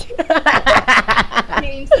slipped.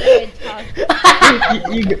 James the Hedgehog.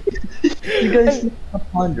 you, you guys know the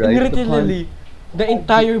pond, And right? The pond. literally, the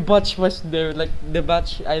entire batch was there, like the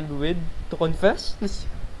batch I'm with to confess. Was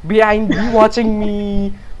behind me, watching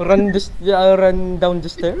me run down the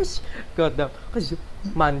stairs. God damn, cause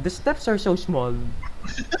man, the steps are so small.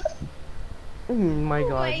 My Oh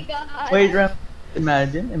God. my God. Wait, Ram,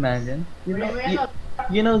 imagine.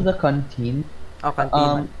 You know the canteen. Oh, canteen.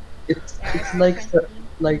 Um, it's Yeah, it's like canteen.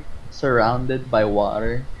 like surrounded by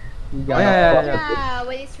water. You Oh, gotta yeah. Yeah,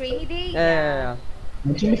 when it's rainy day. Yeah.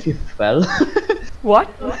 imagine if you fell. What?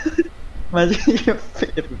 Imagine if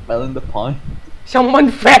you fell in the pond.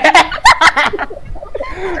 Someone fell.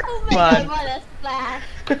 Oh my Man. God! What a splash!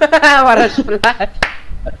 What a splash.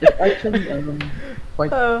 It's actually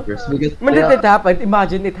quite Uh, dangerous because When did it happen?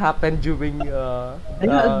 Imagine it happened during they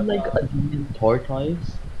had like a giant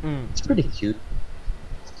tortoise. mm. It's pretty cute.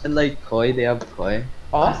 And like koi, they have koi.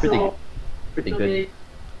 Oh, It's pretty good.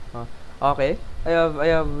 okay. I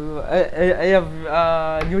have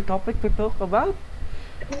a new topic to talk about.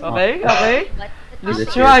 Okay. What The the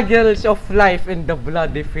Let's topic? hear it. struggles of life in the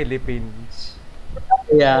bloody Philippines.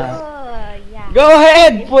 Yeah. Oh yeah. Go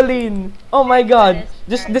ahead, Pauline. Oh my God. Let us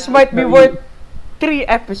This start might off. be worth 3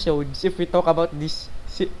 episodes if we talk about this,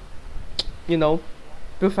 you know,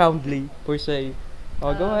 profoundly per se.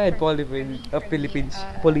 Oh, go ahead, Philippines,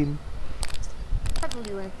 Pauline.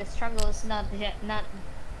 Probably one of the struggles, not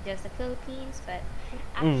just the Philippines, but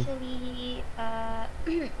Mm. actually,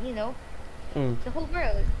 you know, Mm. the whole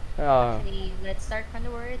world. Ah, Actually, let's start from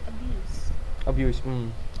the word abuse. abuse. Mm.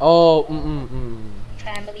 Oh,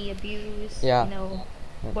 Family abuse, Yeah.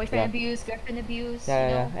 boyfriend Yeah. abuse, girlfriend abuse,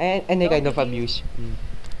 Yeah. Any dog kind of abuse.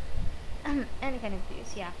 Mm. any kind of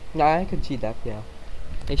abuse, yeah. Yeah, I could see that. Yeah,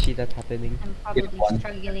 I see that happening. I'm Give probably one.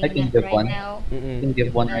 struggling I can with give right one. now, I Mm. can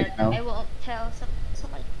give one but right now. I won't tell so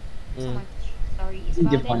Mm. much stories I can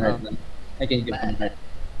about give one it. right now. I can give one right. I'm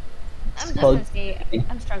It's just called. gonna say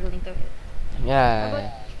I'm struggling through it. Yeah.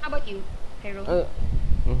 How about you, Harold?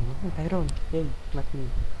 Tyrone. Yay, not me.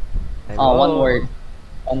 Oh, one Tyrone. word.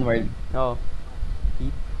 One word. Oh,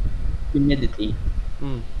 eat. Humidity.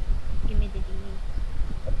 Mm. Humidity.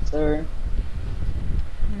 Yes, sir.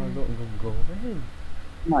 Oh, Hmm. go ahead.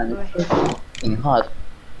 Come on, Go it's so ahead. fucking hot.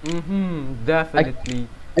 Mm-hmm. I Definitely.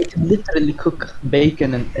 I can literally cook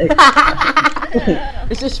bacon and eggs.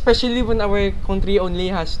 It's especially when our country only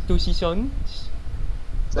has two seasons.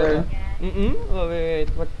 Sir, Yeah. Mm-mm. Oh, wait.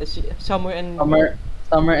 What? Summer and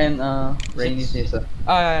summer and is it? rainy season.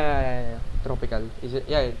 Yeah. Tropical. Is it?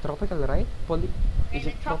 Yeah, tropical, right? Is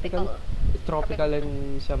it tropical? Tropical. It's Tropical. tropical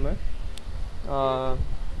in summer. Uh,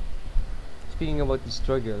 Speaking about the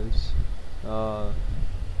struggles, uh,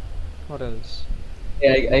 what else?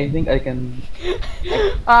 Yeah, I think I,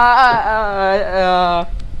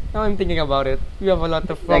 Now I'm thinking about it. We have a lot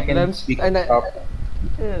of I can problems, and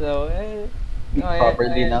you know, no, speak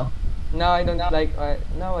properly now. now I don't like.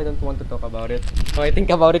 Now I don't want to talk about it. So I think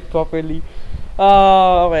about it properly.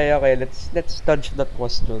 Okay. Let's touch that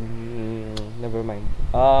question. Never mind.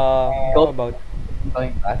 How Go about?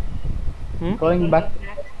 going back. Hmm? Okay, Going back going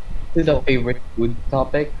back. to the Oh, favorite food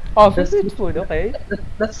topic. oh, Let's favorite food. Okay.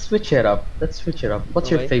 let's switch it up. Let's switch it up. What's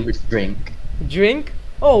your Okay. favorite drink? Drink?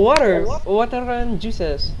 Oh, water. Water and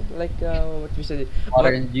juices. Like what we said.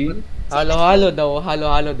 Water But and juice? Same as me. halo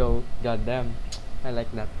though. God damn. I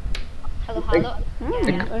like that. Hello, I, hello. Yeah,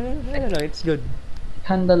 I yeah. I don't know. It's good.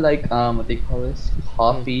 kinda like what they call this? Mm.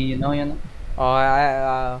 Coffee, you know? Oh,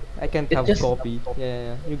 I can't It have just coffee.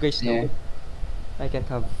 Yeah. You guys know. yeah. I can't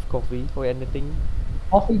have coffee or anything.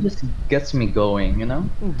 Coffee just gets me going, you know?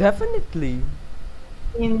 Definitely.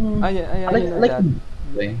 In I I know like that. in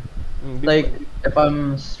a way. Before. Like if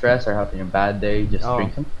I'm stressed or having a bad day, just Oh.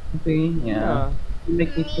 drink some coffee, yeah. Yeah. It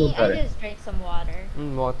make me feel Me, I better. just drank some water.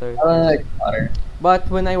 Water. I Yes. like water. But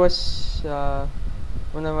when I was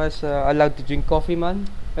allowed to drink coffee, man,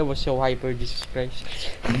 I was so hyper. Jesus Christ,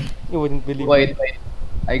 you wouldn't believe me. Wait,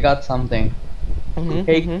 I got something.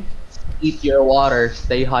 Hey, Mm-hmm. eat your water,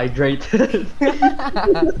 stay hydrated.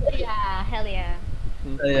 Yeah, hell yeah.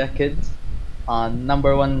 So yeah, kids.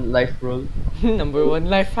 Number one life rule. Number one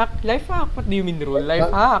life hack. Life hack. What do you mean rule?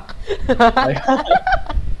 Life Life hack. hack.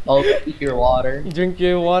 Always eat your water. Drink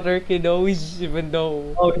your water, kiddos. Even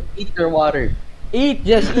though Oh, eat your water. eat,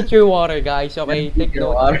 just eat your water, guys. Yes, Okay, eat take your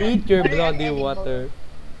note. water. Eat your Water and bloody edible. water.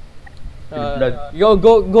 Your blood.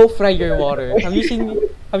 Go fry your water.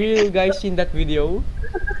 Have you guys seen that video?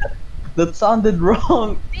 That sounded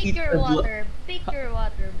wrong. Pick Eat your your blood. water. Pick your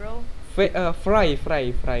water, bro.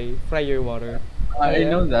 Fry your water. I Yeah.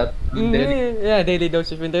 know that. Daily. Yeah, daily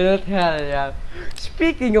dose of internet. Hell yeah.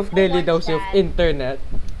 Speaking of I daily watched dose of that. internet,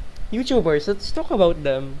 YouTubers, let's talk about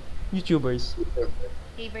them. YouTubers.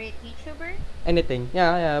 Favorite YouTuber? Anything.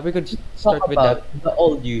 Yeah, we could Talk start with that. about the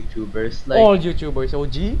old YouTubers, All like YouTubers,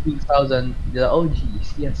 OG? 2000, the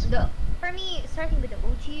OGs. Yes. The For me, starting with the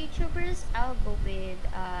OG YouTubers, I'll go with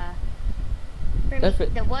for me That's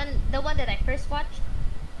it. the one that I first watched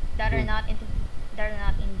that are Mm. not into that are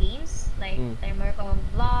not in games, like Mm. they're more from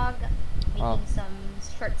vlog, Oh. making some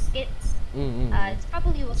short skits. Mm. It's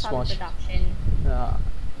probably a solid Smosh. production.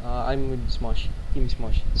 Uh, I'm with Smosh. Team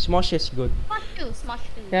Smosh. Smosh is good. Smash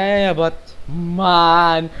 2. Yeah, but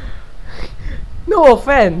man, no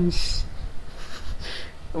offense.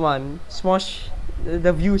 Come on, Smosh.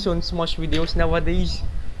 The views on Smosh videos nowadays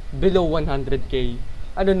below 100K.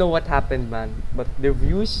 I don't know what happened, man. But the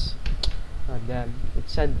views, oh damn,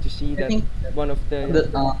 it's sad to see I that think one of the.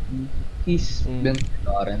 that he's Mm, been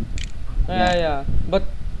forgotten. yeah, Yeah. yeah. But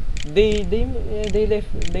they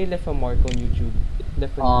left a mark on YouTube.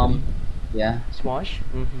 Definitely. Um. Yeah. Smosh.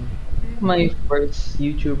 Mm-hmm. Mm-hmm. My first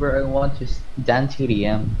YouTuber I want is Dan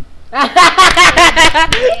TDM.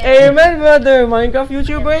 Yeah. Amen, brother. Minecraft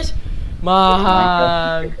YouTubers, Minecraft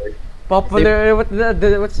man. YouTuber. They, Popular.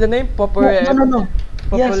 What's the name? no.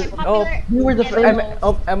 Popular. Yes, Oh, Popular they were the famous.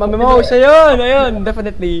 MMOs. Ayun.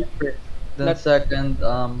 Definitely. Then Not. second,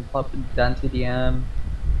 Dan TDM,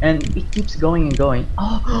 and it keeps going and going.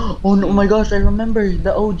 Oh no! Oh my gosh! I remember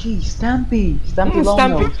the OG Stampy Stampy.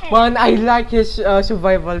 Lono. Yes. Man, I like his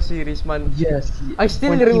survival series, man. Yes, I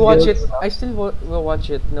still when he rewatch it. builds I still will watch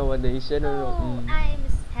it nowadays. I don't know. Oh, I'm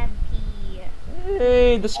Stampy.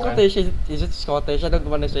 Hey, the Yeah. Scottish. Is it Scottish? I don't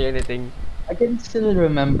want to say anything. I can still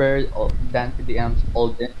remember Dan TDM's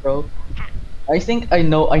old intro. Ha. I think I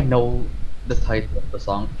know the title of the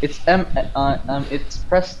song. It's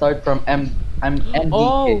press start from MDK.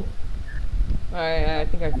 Oh, I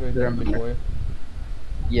think I've heard I that remember. before.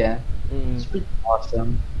 Yeah, Mm, it's pretty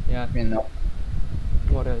awesome. yeah. You know.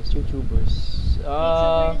 What else? YouTubers.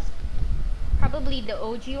 YouTubers, probably the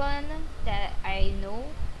OG one that I know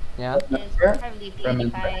Yeah. is Remember? probably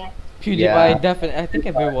Remember? PewDiePie. PewDiePie, Yeah. definitely. I think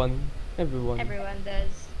everyone. Everyone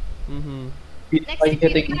does. Mm-hmm. Next to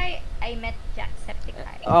hitting. PewDiePie, I met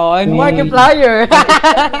Jacksepticeye. Oh, and Mm, Markiplier.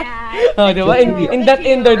 Yeah, Oh, the diba? the trio, In the that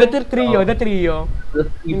in there, trio. the trio.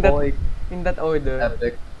 three In that boys in that order.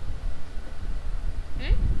 epic.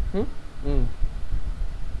 Hmm? Hmm? Mm.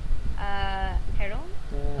 Heron?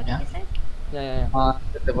 Yeah. What did Yeah. you say?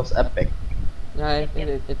 Yeah. It was epic. Yeah, I Yep, think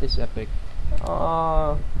yep. it is epic.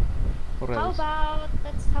 What How else? about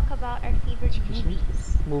let's talk about our favorite Excuse me?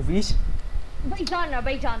 movies Movies?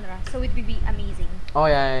 by genre. So it would be amazing. Oh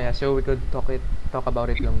yeah. So we could talk about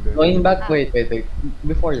it longer. Going back, Um, wait.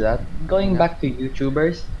 Before that, going Yeah. back to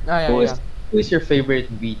YouTubers, Ah, who yeah. is who is your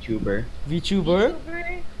favorite VTuber? VTuber?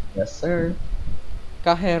 VTuber. Yes, sir.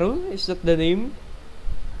 Kaheru? Is that the name?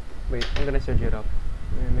 Wait, I'm gonna search it up.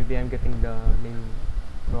 Maybe I'm getting the name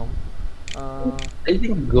wrong. Uh, I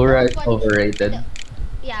think Gura Don't is watch. overrated. The,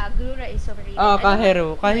 yeah, Gurura is overrated. I don't watch Kaheru.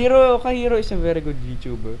 too much. Kahiro is a very good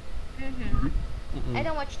VTuber. Mm-hmm. I Mm-mm.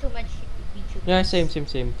 don't watch too much Yeah, VTubers.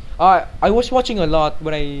 same. I was watching a lot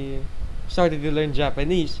when I started to learn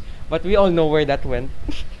Japanese, but we all know where that went.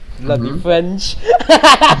 Bloody Mm-hmm. French.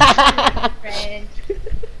 Bloody French.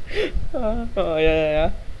 Oh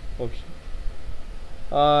yeah.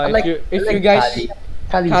 Oh, I if you like guys Kali.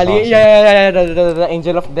 Kali's Kali, awesome. the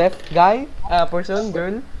angel of death guy, person,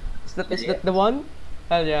 girl. Is Yeah. that the one?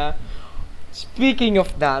 Hell yeah. Speaking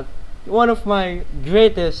of that, one of my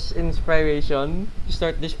greatest inspiration to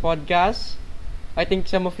start this podcast, I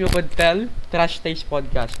think some of you could tell, Trash Taste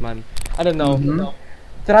Podcast, man. I don't know. Mm-hmm.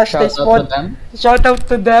 Trash Shout Taste out to Pod. them. Shout out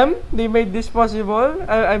to them. They made this possible.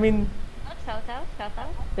 I mean, Shout out.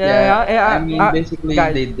 Yeah, I yeah. mean, basically,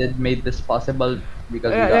 Guys, they did made this possible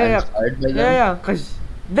because we yeah, got yeah, yeah. inspired by them. Cause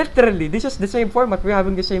literally, this is the same format. We're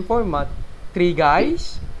having the same format. Three I-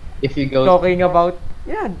 guys If you go, talking about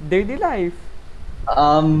daily life.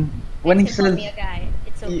 when he Next time call says, me a guy.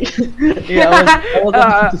 It's okay. yeah, I was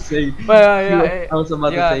about to say, I was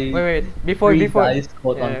about to say, Wait. three guys,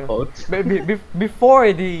 quote Yeah. unquote.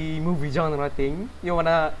 Before the movie genre thing,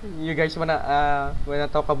 you guys wanna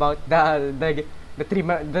talk about the three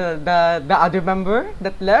the other member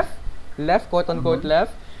that left, quote unquote Mhm.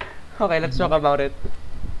 left. Okay, let's talk about it.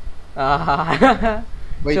 Uh,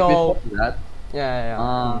 Wait, so before that,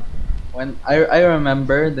 yeah. when I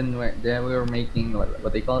remember then we were making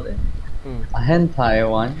what they call it, Mm. a hentai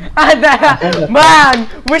one. Man,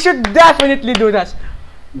 we should definitely do that.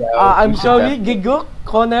 Yeah, I'm we should sorry, definitely. Giguk,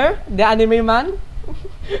 Connor, the anime man.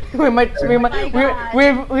 Oh my God.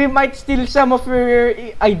 We might steal some of your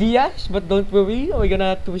ideas, but don't worry, we're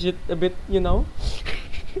gonna twist it a bit,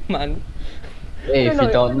 man. Hey, I if know.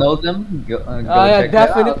 you don't know them, go Yeah, check that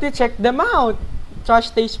out. definitely check them out. Trash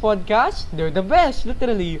Taste Podcast, they're the best,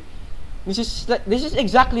 literally. This is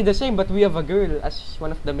exactly the same, but we have a girl as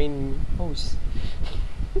one of the main hosts.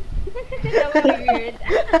 That would be weird.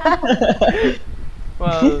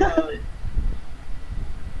 Well,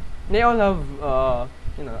 they all have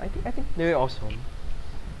I think they're awesome.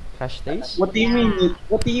 Trash Taste. What do you mean? Yeah.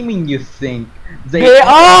 What do you mean? You think They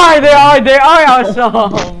are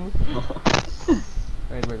awesome.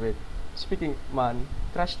 Wait. Speaking, man,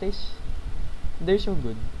 Trash Taste, they're so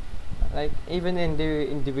good. Like even in their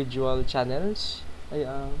individual channels,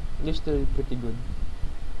 they're still pretty good.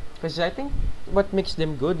 Because I think what makes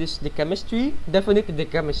them good is the chemistry. Definitely the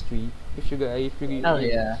chemistry. Hell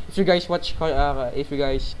yeah. If you guys if you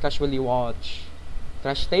guys casually watch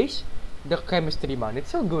Trash Taste, the chemistry, man,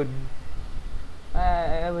 it's so good.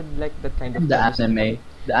 I would like that kind of The chemistry. anime.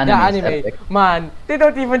 The The anime is anime, epic. man, they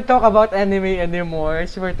don't even talk about anime anymore. I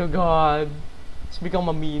swear to God, it's become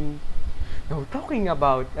a meme. No, talking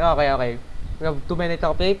about. Okay. We have too many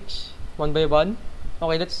topics, one by one.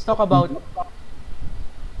 Okay, let's talk about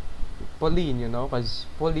Pauline, because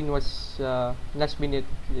Pauline was last minute,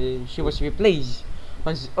 she was replaced.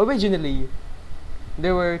 Because originally,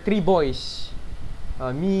 there were three boys,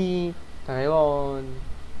 me, Tyrone,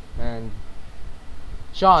 and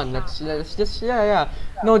Sean. Let's just yeah.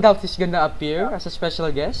 No doubt he's gonna appear as a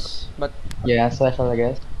special guest, but Yeah, special I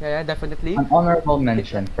guess. yeah, definitely. An honorable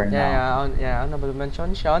mention for now. Honorable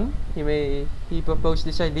mention, Sean. He proposed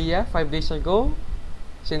this idea 5 days ago.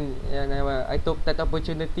 I took that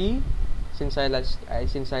opportunity since I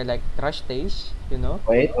like trash taste.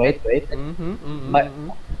 Wait. But Mm-hmm.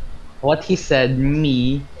 what he said,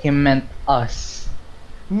 he meant us.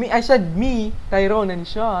 I said me, Tyrone and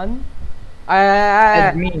Sean.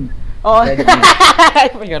 Said I me. Oh, Said me. I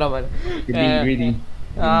forgot about it. You're being greedy.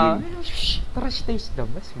 Trash taste the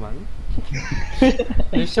best, man.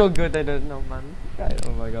 They're so good. I don't know, man.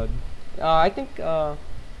 Oh my god. I think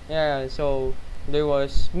yeah. So there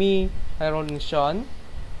was me, Tyrone, and Sean.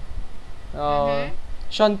 Mm-hmm.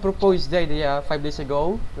 Sean proposed the idea 5 days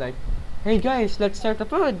ago. Like hey guys, let's start a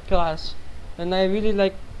podcast. And I really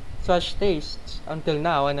like such tastes until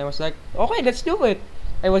now, and I was like, okay, let's do it.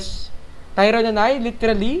 I was Tyron and I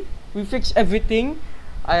literally we fixed everything.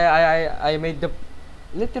 I made the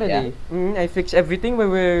Yeah. literally. I fixed everything. We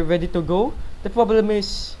were ready to go. The problem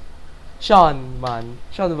is Sean, man.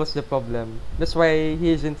 Sean was the problem. That's why he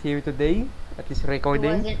isn't here today at this He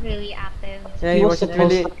recording. wasn't really active. Yeah, He he was wasn't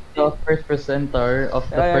supposed really. to be the first presenter of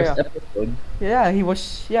the Yeah, yeah, first yeah. episode. Yeah, he was.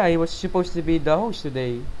 Yeah, he was supposed to be the host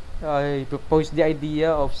today. He proposed the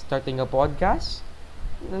idea of starting a podcast.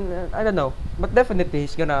 I don't know, but definitely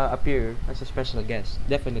he's gonna appear as a special guest.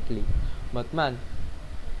 Definitely, but man,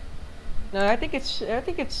 no, I think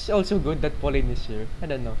it's also good that Pauline is here. I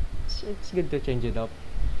don't know. It's good to change it up.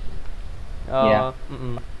 Yeah.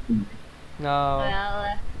 Mm. No.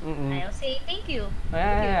 Well, Mm. I'll say thank you. Yeah,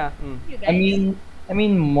 Thank yeah, you. yeah. Thank you I guys. mean, I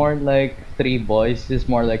mean, more like three boys is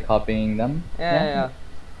more like copying them. Yeah, Yeah. yeah,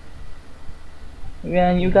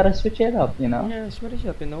 Yeah, you gotta switch it up, you yeah. know. Yeah, what is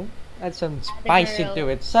up, you know? Add some The spice girl. into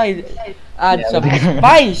it. Add Yeah, some but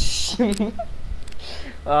spice.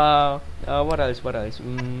 What else? What else?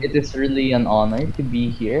 it is really an honor to be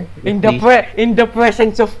here, In at the least in the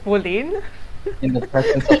presence of Pauline. in the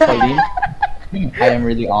presence of Pauline. I am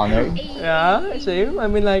really honored. Yeah, same. I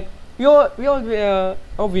mean, like we all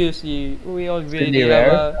obviously we all It's really really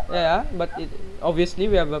have rare. a yeah, but obviously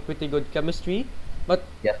we have a pretty good chemistry. But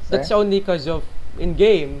Yes, that's sir. only because of in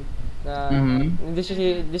game. Mm-hmm. This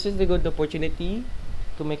is the good opportunity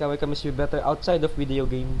to make our chemistry better outside of video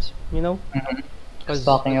games. You know, Mm-hmm. Just cause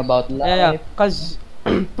talking about yeah, life, cause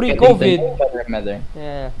getting to pre-COVID, know better and better.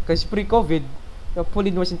 yeah, cause pre-COVID,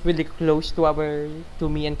 Pauline wasn't really close to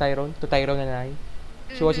me and Tyrone and I.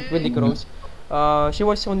 She wasn't really Mm-hmm. Mhm. close. She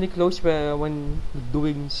was only close when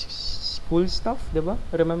doing school stuff, diba?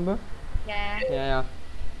 Remember? Yeah. Yeah, yeah.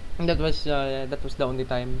 And that was the only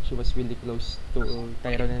time she was really close to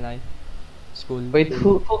Tyrone and I. School. Wait,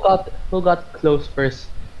 who got close first?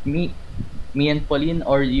 Me and Pauline,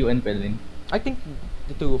 or you and Pauline? I think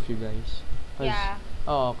the two of you guys. Yeah.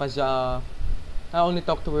 Cause I only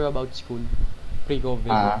talked to her about school pre-COVID.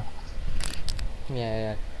 Ah, Yeah,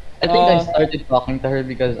 yeah. I think I started talking to her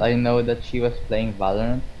because I know that she was playing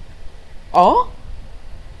Valorant. Oh?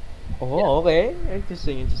 Yeah. Oh, okay.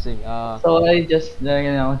 Interesting. So I just,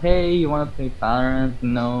 hey, you wanna play Valorant?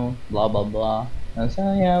 No, blah blah blah. And so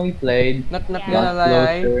yeah, we played, not Yeah. gonna got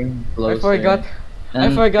lie, closer, I forgot. closer, I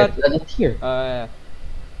and forgot. it's here. Yeah.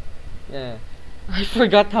 Yeah. I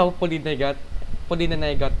forgot how Pauline and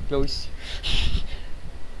I got close.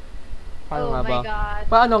 Paano Oh nga my ba? god.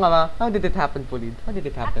 Paano nga ba? How did it happen, Pauline? How did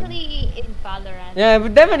it happen? Actually, in Valorant. Yeah,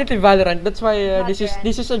 but definitely Valorant. That's why Valorant.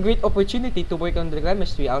 this is a great opportunity to work on the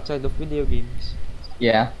chemistry outside of video games.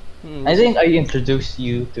 Yeah, Hmm, I this think is- I introduced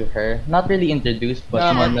you to her. Not really introduced, but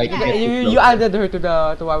Yeah, more Yeah, like yeah. get you closer. added her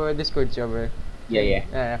to our Discord server. Yeah, yeah.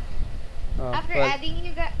 Yeah. After Well, adding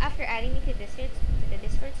me to the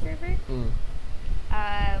Discord server, mm.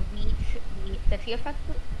 we the three of us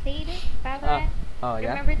played Ah, Valorant. oh yeah.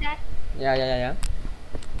 Remember that? Yeah.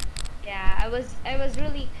 Yeah, I was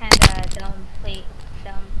really kinda dumb.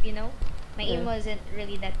 My aim Yeah. wasn't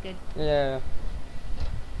really that good. Yeah.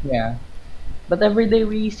 Yeah. But every day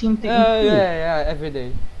we seem to Yeah, improve. every day.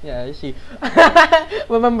 Yeah, you see.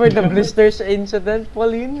 Remember the blisters incident,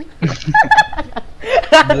 Pauline?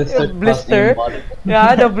 Blister Blister? causing body.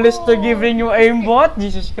 Yeah, the blister Oh. giving you aimbot?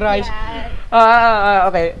 Jesus Christ. Yeah.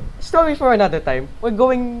 Okay. Story for another time. We're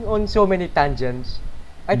going on so many tangents.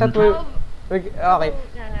 I thought Oh, okay.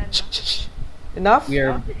 no. Enough? We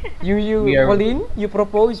are we are Pauline, you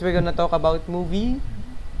propose we're gonna talk about movie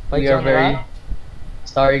by we are genre. very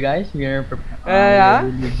sorry guys. We are Yeah.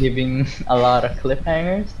 really giving a lot of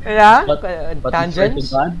cliffhangers. Yeah, But we swear to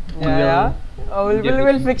tangents. God, we Yeah, yeah. will Oh, give it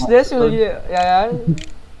we'll fix this. episode. Yeah.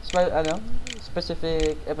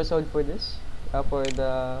 Specific episode for this, for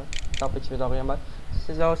the topics we're talking about.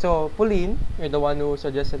 So Pauline, you're the one who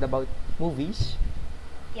suggested about movies.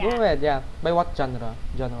 Go Yeah. ahead, yeah. By what genre?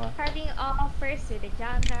 Starting off first with the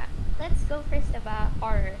genre, let's go first about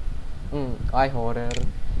horror. Horror.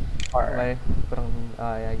 Horror. Okay, parang,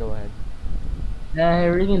 yeah, go ahead. I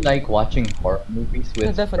really like watching horror movies Yeah,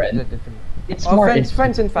 with definitely. friends. It's Oh, more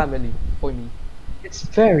friends and family for me. It's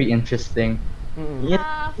very interesting. Mm-mm. You, you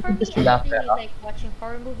For can me, just I laugh don't it really off. like watching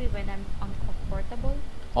horror movie when I'm uncomfortable.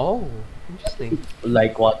 Oh, interesting.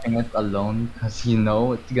 Like watching it alone because you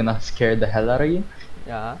know it's gonna scare the hell out of you.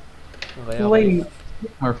 Yeah. Okay, It's way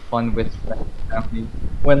more fun with friends and family.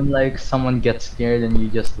 When like someone gets scared and you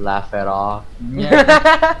just laugh it off.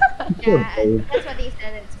 Yeah, it's so Yeah, brave. that's what they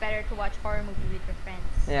said. It's better to watch horror movie with your friends.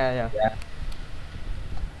 Yeah. Yeah.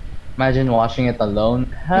 Imagine watching it alone.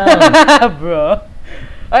 Hell, Bro.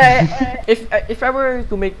 If I were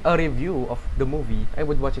to make a review of the movie, I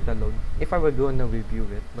would watch it alone. If I were gonna review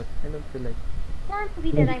it, but I don't feel like. Horror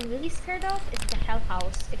movie that I'm really scared of is The Hell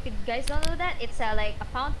House. If you guys don't know that, it's a like a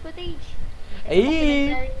found footage. It's a Ay!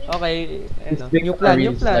 documentary. Okay, it's ano, big new plan,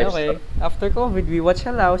 new Paris plan, lifestyle. okay. After COVID, we watch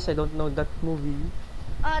Hell House. I don't know that movie.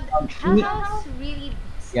 Hell Me, House really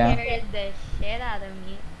yeah, scared the shit out of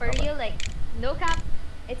me. For Okay. real, like no cap,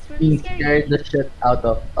 it's really me scary. scared the shit out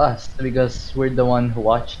of us because we're the one who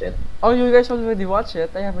watched it. Oh, you guys already watched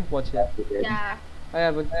it? I haven't watched it. We did. Yeah, I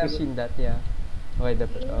haven't seen that, yeah. Okay,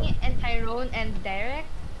 me and Tyrone and Derek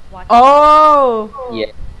watched Oh!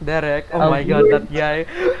 Yeah. Derek, oh How my god, weird. that guy.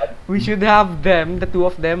 We should have them, the two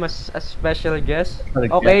of them, as special guests.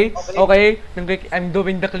 Special Okay, guests. okay. I'm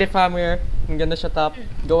doing the cliffhanger. I'm gonna shut up.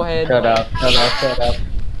 Go ahead. Shut up, shut up, shut up. it.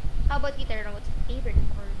 How about you, Tyrone? What's your favorite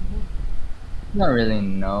horror movie? Not really,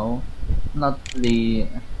 no. Not really,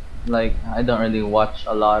 like, I don't really watch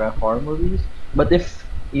a lot of horror movies. But if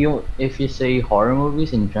you say horror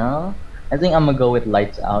movies in general, I think I'm gonna go with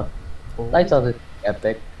Lights Out. Lights Out is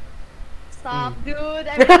epic. Stop, dude.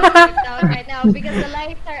 I'm really freaked out right now because the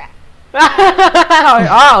lights are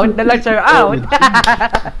Out! The lights are out!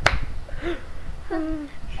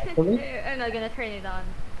 Actually, I'm not gonna turn it on.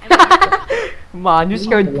 I'm not Man, you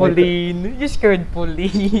scared Pauline. You scared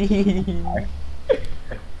Pauline.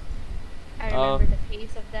 I Oh. remember the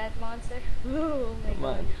face of that monster. Oh my god.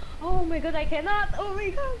 Man. Oh my god, I cannot. Oh my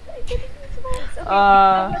god, I can't goosebumps. Okay, Uh,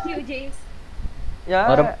 how about you, James? what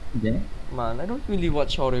Yeah, about you? man, I don't really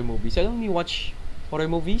watch horror movies. I only watch horror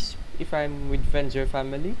movies if I'm with friends or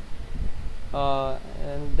family.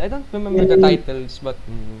 And I don't remember the titles, but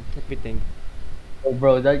let me think. Oh,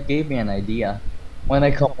 bro, that gave me an idea. When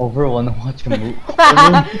I come over, wanna watch a movie.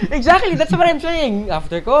 Exactly, that's what I'm saying.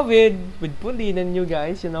 After COVID, with Pauline and you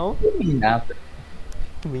guys, you know. After.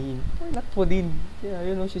 I mean, why not Pauline? Yeah,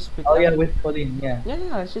 you know, she's pretty. Oh yeah, with Pauline, yeah.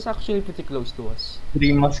 Yeah, she's actually pretty close to us.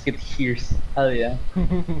 Three Musketeers. Hell yeah.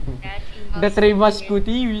 The Three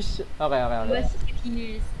Musketeers. Okay, okay, okay.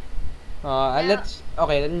 Musketeers. Yeah. Let's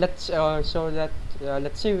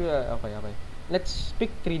say okay. Let's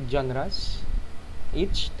pick three genres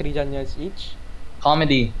each.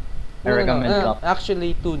 Comedy. I No, no, no. recommend comedy.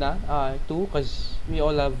 Actually, two na. Two, cause we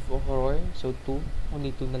all have horror, so two.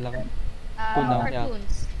 Only two na lang. Two na, yeah.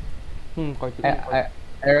 Cartoons. Cartoon.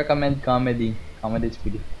 I recommend comedy. Comedy is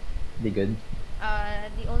pretty good.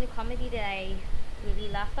 The only comedy that I really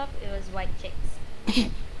laughed up it was White Chicks.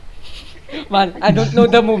 Man, I don't know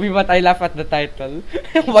the movie, but I laugh at the title.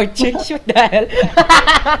 White chicks, what the hell?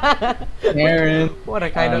 Aaron. What a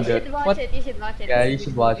kind of You Good. should watch what? it. You should watch it. Yeah, It's a you good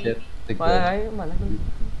should watch movie. it. It's Man, good.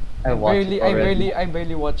 I I watched barely, it I already. barely, I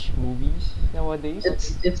barely watch movies nowadays.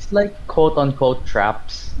 It's like quote unquote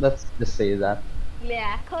traps. Let's just say that.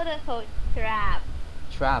 Yeah, quote unquote trap.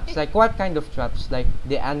 Traps, like what kind of traps? Like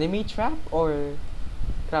the anime trap or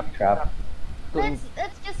trap? Trap. Let's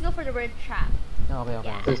just go for the word trap. Okay, okay,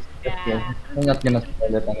 Yeah. okay. Just kidding. I'm not gonna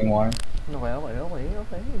spoil it anymore.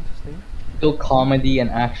 Okay, interesting. Still comedy and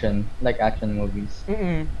action, like action movies.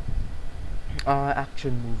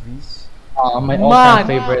 Action movies. My Man! all-time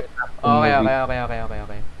favorite action Okay, movie.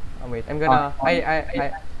 okay. Wait, I'm gonna.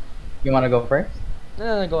 You wanna go first?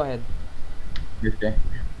 No, go ahead. Okay.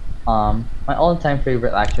 My all-time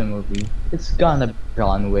favorite action movie. It's gonna be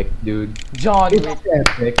John Wick, dude. John It's Wick.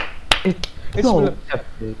 epic. It's It's so fl-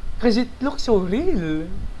 epic. Cause it looks so real.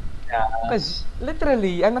 Yeah. Cause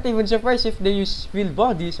literally, I'm not even surprised if they use real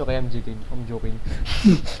bodies. Okay, I'm joking. Oh my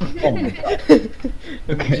god.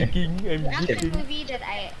 I'm Okay. joking. The action movie that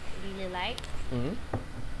I really liked Hmm?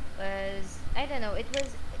 was I don't know. It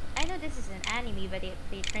was I know this is an anime, but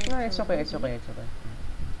they turned it No, to it's a okay. movie.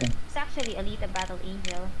 It's actually Alita Battle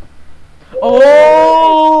Angel.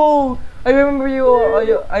 Oh! I remember you.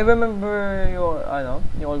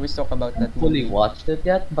 You always talk about I that haven't fully movie. watched it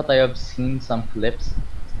yet, but I have seen some clips.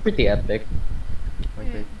 It's pretty epic.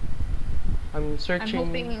 Wait. I'm I'm searching.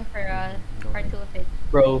 hoping for a part two of it.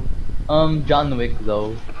 Bro, John Wick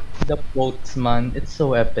though, the quotes man, it's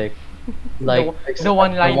so epic. Like The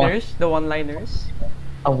one-liners. The one-liners.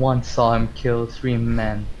 I once saw him kill 3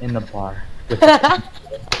 men in a bar. With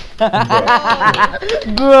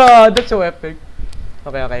Bro, that's so epic.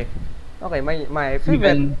 Okay. Okay, my favorite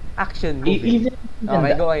even action e- movie. even, even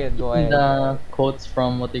Okay, the, go ahead. even the quotes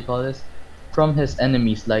from what they call this, from his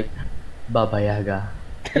enemies like Baba Yaga.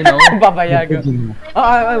 You know, Baba Yaga.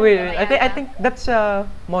 Boogeyman. Wait. I think that's a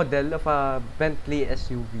model of a Bentley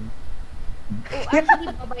SUV. Oh, actually,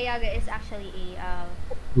 Baba Yaga is actually a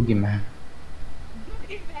Boogeyman.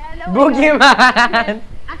 Boogeyman. Boogeyman.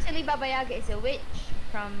 Actually, Baba Yaga is a witch.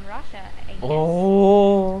 from Russia, I guess.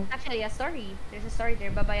 Oh, Actually, a story. There's a story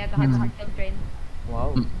there. Baba Yaga had Hmm. some children.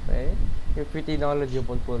 wow. Okay. You're pretty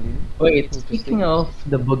knowledgeable, Pauline. Wait, speaking Interesting. of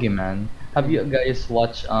the Boogeyman, have Mm. you guys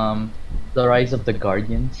watched The Rise of the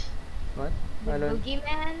Guardians? What? The Ano?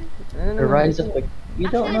 boogeyman. No, no, The no. Rise of the You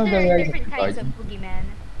don't Actually, know The there are Rise of different the kinds of Guardians? boogeyman.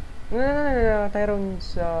 No, no, no, no, no. Tyrone's,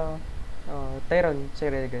 Tyrone, say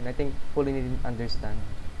it again. I think Pauline didn't understand.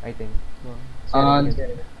 I think. No, say it Uh,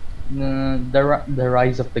 again. the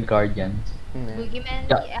Rise of the Guardians. Yeah. Boogeyman.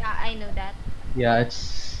 Yeah, Yeah, I know that. yeah,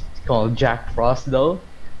 it's called Jack Frost though.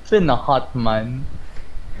 It's in a hot man.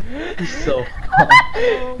 He's so hot.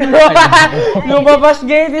 Oh my god. Lumabas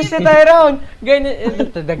gayness si Tyrone.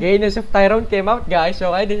 The gayness of Tyrone came out, guys.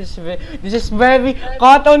 So this is very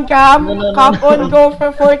caught on No, cam, no, no, caught on no, go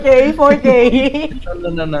for 4K, 4K. no, no,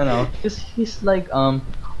 no, no, no. He's like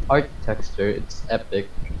art texture. It's epic.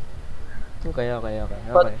 Okay, okay, okay,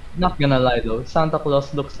 But okay. not gonna lie though, Santa Claus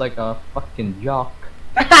looks like a fucking jock.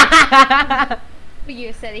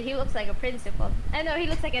 You said it. He looks like a principal. I know he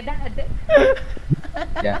looks like a dad.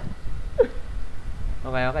 Yeah.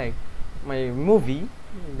 Okay, okay. My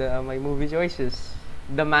movie choices.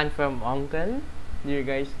 The Man from Uncle. Do you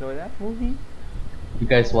guys know that movie? You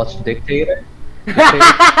guys watch Dictator?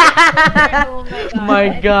 Oh my god. My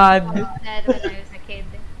I God. watched that when I was a kid.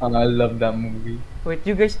 I love that movie. Wait,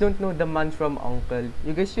 you guys don't know The Man from Uncle.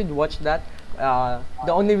 You guys should watch that.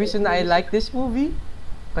 The only reason I like this movie,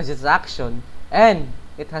 because it's action. And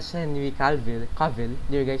it has Henry Cavill.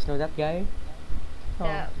 Do you guys know that guy?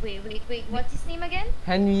 Oh. Wait. What's his name again?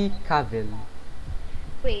 Henry Cavill.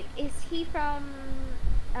 Wait, is he from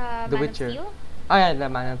The Man of Witcher. Steel? Oh yeah, the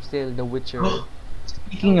Man of Steel, The Witcher.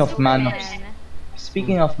 Speaking Oh, of Man of Superman.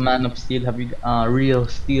 Speaking of Man of Steel, have you Real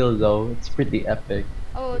Steel though? It's pretty epic.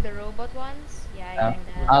 Oh, the robot ones? Yeah,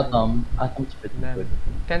 I Uh, know that. Atom's pretty Damn. good.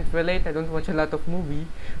 Can't relate. I don't watch a lot of movies.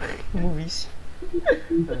 The movies.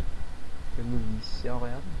 Okay,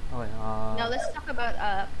 okay. Okay. Now let's talk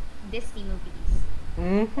about Disney movies.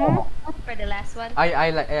 Mm-hmm. For the last one. I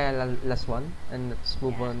like last one, and let's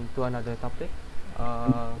move Yeah. on to another topic.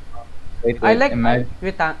 Uh, Wait, I wait, like imagine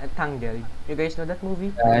Tangled. You guys know that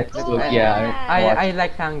movie? that. Oh, I, Yeah, yeah. I watched. I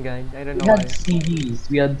like Tangled. I don't We know had why. CDs.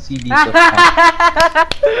 We had CDs of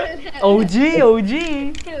Tangled.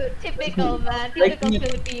 OG. Typical man, Like typical me-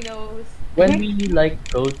 Filipinos. When we like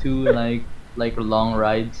go to like long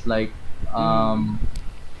rides, like Mm.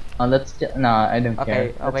 nah, I don't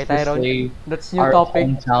Okay, care. okay, Let's just Tyrone. say That's new our topic.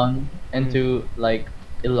 hometown into like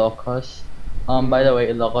Ilocos. By the way,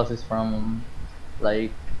 Ilocos is from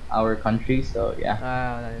like our country, so yeah.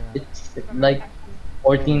 Yeah. It's From our like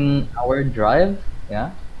country. 14-hour drive,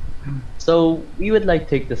 yeah. So we would like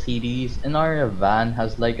take the CDs, and our van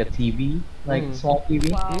has like a TV, like Mm. small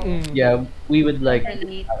TV. Wow. Mm-mm. Yeah, we would like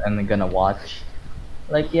Relate. and gonna watch.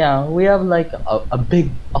 Like yeah, we have like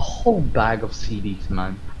a whole bag of CDs,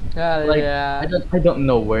 man. Like Yeah. I don't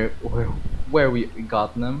know where we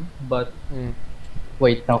got them, but Mm.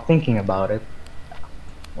 wait, now thinking about it.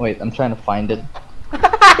 Wait, I'm trying to find it.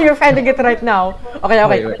 You're finding it right now. Okay,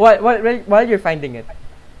 okay. Wait. While you're finding it,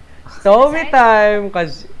 story time,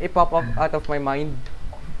 cause it pop up out of my mind.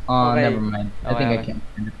 Okay. Never mind. I think I Okay. can't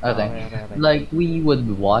find it. Okay, Okay. okay. Like we would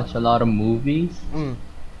watch a lot of movies. Mm.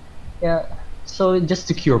 Yeah. So just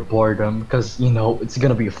to cure boredom, because you know it's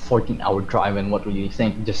gonna be a 14-hour drive, and what would you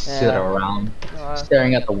think? Just sit Yeah. around, Uh,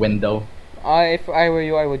 staring at the window, if I were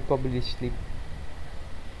you, I would probably sleep.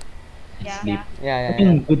 Yeah. sleep. Yeah. I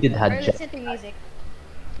mean, we did Or had jet, listen to music.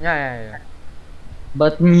 Yeah.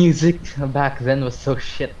 but music back then was so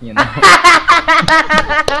shit, you know.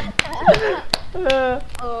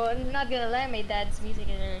 Oh, I'm not gonna lie, my dad's music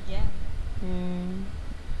is a jam. Mm.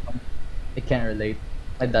 I can't relate.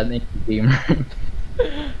 My dad ain't a gamer.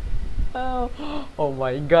 Oh, oh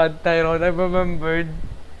my God, Tyrone, I remembered.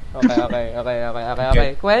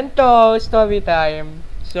 Okay. Kwento, story time.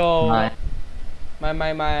 So, My-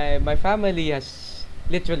 my family has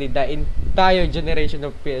literally the entire generation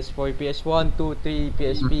of PS4, PS1, 2, 3,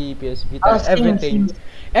 PSP, PS Vita, everything. Same.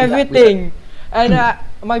 Everything. And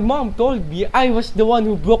my mom told me I was the one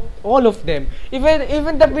who broke all of them.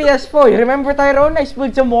 Even the PS4. You remember, Tyrone? I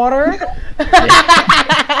spilled some water.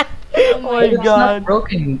 Oh my It's God. not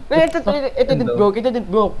broken. No, It's not it didn't though. broke. It didn't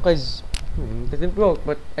broke because it didn't broke.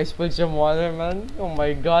 But I spilled some water, man. Oh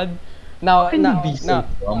my God. Now, How can you be now,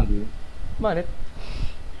 so dumb, dude? man,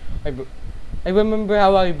 I remember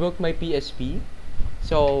how I broke my PSP.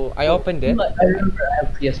 So I opened it. I remember I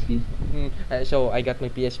have PSP. So I got my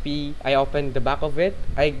PSP. I opened the back of it.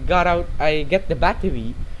 I get the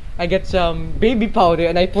battery. I get some baby powder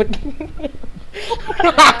and I put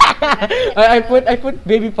I put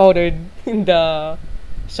baby powder in the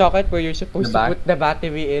socket where you're In the supposed to back. put the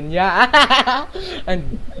battery in. Yeah.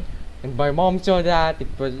 and and my mom saw that it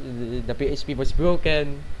was the PSP was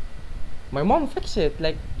broken. My mom fixed it.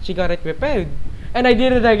 Like she got it repaired, and I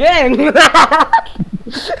did it again.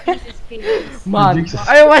 Jesus Christ. Man, Jesus.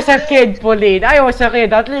 I was a kid, Pauline. I was a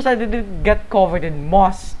kid. At least I didn't get covered in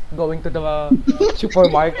moss going to the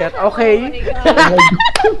supermarket. Oh Okay. my god.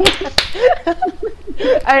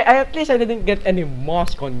 I at least I didn't get any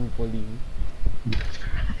moss on me, Pauline.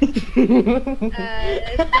 That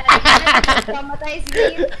traumatized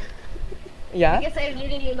me Yeah? because I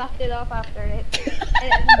literally locked it off after it.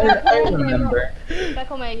 I remember. Back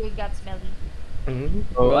home, my room got smelly. Mm-hmm.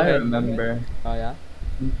 Oh, Go I ahead. remember. Oh, yeah?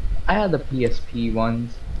 I had a PSP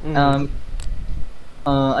once. Mm-hmm.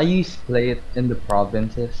 I used to play it in the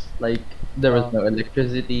provinces. Like there was Oh. no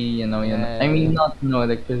electricity, you know. Yeah, I yeah, mean, yeah. not no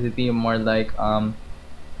electricity, more like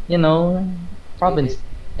you know, province.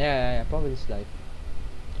 Yeah, yeah, yeah. Province life.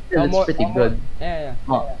 Still, it's More. pretty good. Yeah,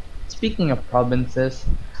 Uh, Speaking of provinces,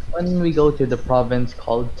 when we go to the province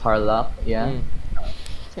called Tarlac, yeah. yeah,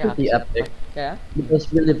 it's Yeah. pretty epic Yeah.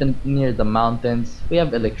 because we live near the mountains. We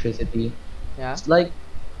have electricity. Yeah. It's like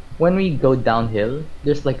when we go downhill,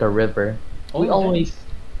 there's like a river. We Oh, yeah. always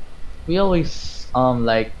we always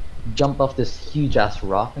like jump off this huge ass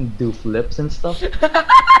rock and do flips and stuff.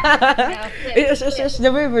 Yeah, flip, Is flip.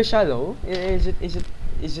 the river shallow? Is it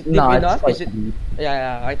deep Nah, it's enough? quite Is it? deep.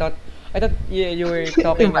 Yeah, yeah. I thought you were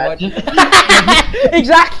talking about. Imagine.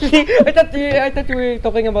 Exactly. I thought you were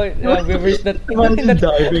talking about rivers that. Imagine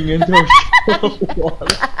diving into a shallow water.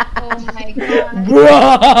 Oh my god.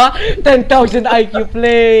 Bruh, 10,000 IQ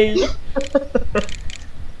play.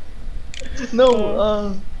 No,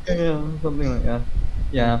 Uh, yeah, something like that.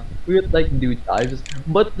 Yeah, we would like do dives,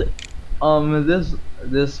 but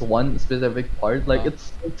this one specific part, like uh,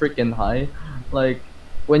 it's so freaking high. Like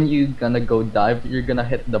when you gonna go dive, you're gonna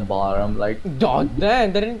hit the bottom. Like Dog,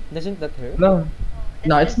 then doesn't that hurt? no,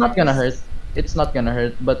 no, That's it's the not gonna hurt. worst. It's not gonna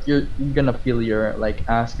hurt, but you're gonna feel your like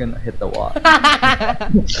ass gonna hit the wall.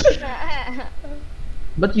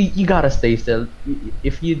 But you gotta stay still.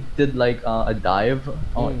 If you did like a dive,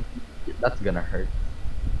 oh, Mm. that's gonna hurt.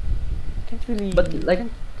 Can't really, But like we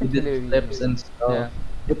can't did really. flips and Yeah. stuff.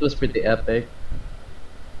 It was pretty epic.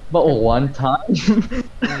 But one time,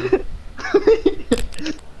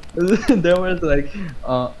 Mm. there was like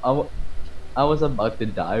I was about to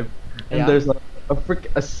dive, and Yeah. there's like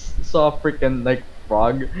saw a freaking like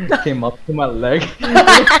frog came up to my leg.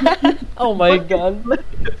 Oh my god.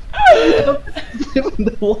 In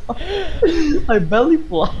the water. I belly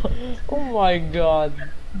flopped. Oh my god.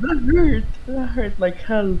 That hurt. That hurt like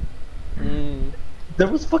hell. Mm. There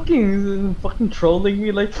was fucking trolling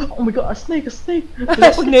me like, oh my god, a snake, a snake.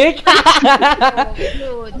 Snake.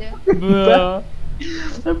 Oh, dude. Bruh.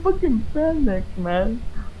 I fucking panicked, man.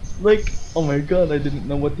 Like, oh my god, I didn't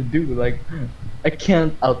know what to do. Like, I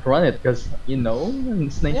can't outrun it because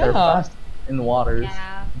snakes are Yeah. fast in waters.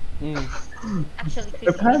 Yeah, Mm. actually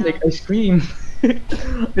I creepy panic. now. I scream.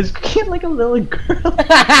 I scream like a little girl.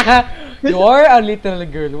 You're a little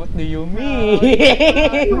girl. What do you mean?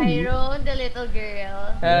 Tyrone, the little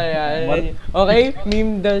girl. Yeah, What? yeah. Okay,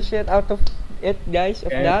 meme the shit out of it, guys.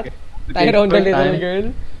 Of Okay, that. okay. Okay, Tyrone the first little time. girl.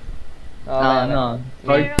 No.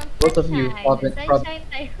 Sorry, Tyrone, both of you. sunshine. Sunshine,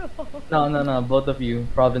 Tyrone. No. Both of you.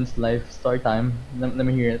 Province life. Story time. Let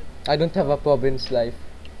me hear it. I don't have a province life.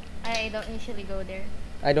 I don't usually go there.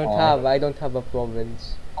 I don't Aw. have a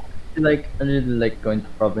province. I really like going to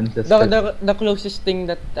provinces. The, 'cause- the, the closest thing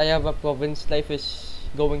that I have a province life is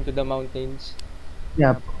going to the mountains.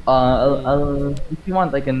 yeah. Mm. If you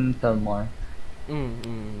want, I can tell more.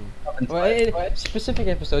 Province Well, life. specific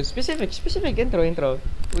episode, specific intro.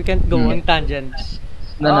 We can't go Mm. on tangents.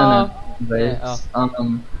 No. Uh, But yeah, it's,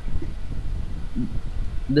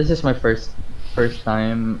 this is my first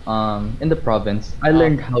time in the province. I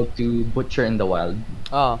learned how to butcher in the wild,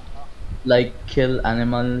 oh. like kill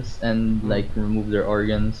animals and like remove their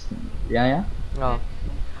organs. Yeah. Oh.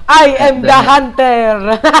 I am the Then-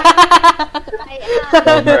 hunter!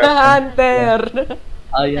 I Hunter!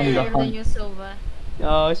 I am the am the hunt. new Sova.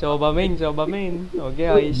 Oh, Soba main.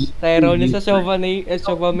 Okay, guys. Tyrone is a Soba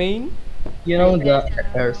main. You know the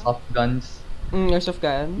There's, airsoft guns. Airsoft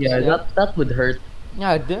guns. Yeah, that would hurt.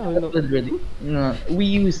 Yeah, That would really. We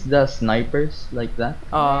use the snipers like that,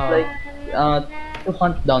 like to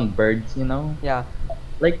hunt down birds. yeah.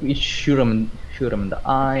 Like we shoot them in the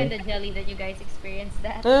eye. Kinda jelly that you guys experienced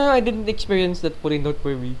that. I didn't experience that pulling, don't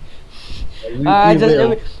worry. We,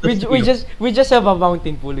 Just will. we just have a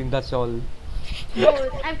mountain pulling, that's all. Oh,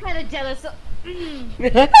 I'm kinda jealous. So,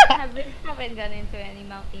 haven't gone into any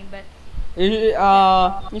mountain, but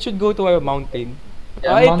You should go to our mountain.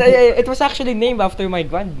 Yeah, It was actually named after my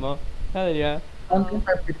grandma. Hell yeah. mountains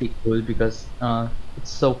Oh, are pretty cool because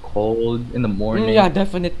it's so cold in the Yeah, morning.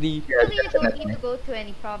 definitely. Yeah, actually, you don't need to definitely. go to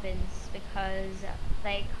any province because,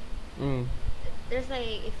 like, Mm. there's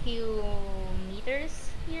like a few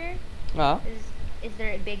meters here. Ah. Is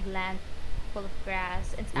there a big land full of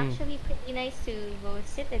grass? It's Mm. actually pretty nice to go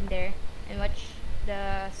sit in there and watch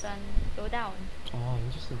the sun go down. Oh,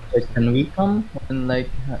 interesting, Like, interesting. can we come when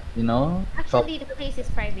like cup? Actually, the place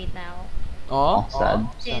is private now Oh, Oh, sad.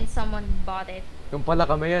 sad. since someone bought it. Yung pala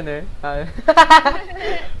kami yan eh. Wait.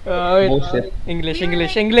 Bullshit. English, We were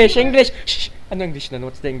English, like, English, English. Shh. Ano English nun?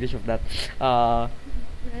 What's the English of that? Uh,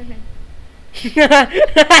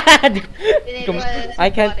 di ko- when di it ko- was I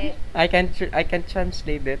can't, bought it. I can't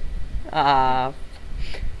translate it. Uh,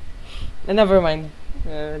 never mind.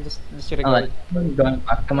 Just Alright, record. going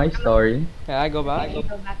back to my story. Yeah, I go back. Okay,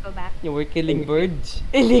 go back, go back. You were killing birds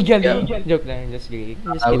illegally. Yeah, Joke lang, just kidding.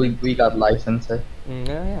 I'm just kidding. we got licenses.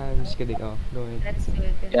 Yeah, I'm just kidding. Oh, go ahead. That's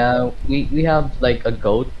good. Yeah, we have like a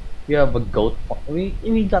goat. We have a goat. We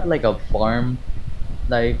got like a farm,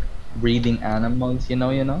 like breeding animals. You know.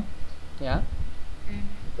 Yeah? Mm.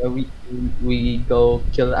 Where we go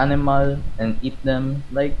kill animal and eat them.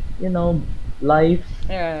 Like life,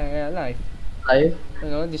 Yeah, life. life. You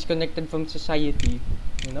know, disconnected from society.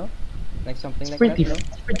 You know? Like something It's like that, pretty no?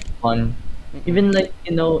 it's pretty fun. Mm-mm. Even like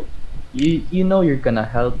you know you're gonna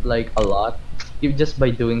help like a lot if just by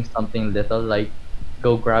doing something little like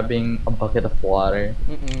go grabbing a bucket of water.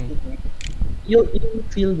 Mm-mm. You'll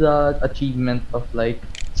feel the achievement of like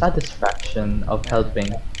satisfaction of Yeah, helping.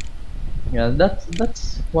 Yeah, that's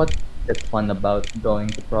what it's fun about going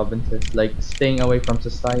to provinces, like staying away from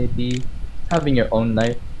society, having your own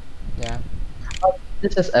life. yeah.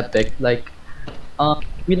 This is epic. Like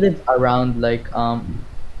we live around like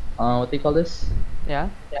what do you call this? Yeah?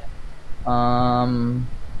 Um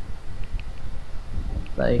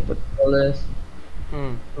like what do you call this?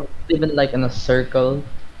 Mm. Even like in a circle,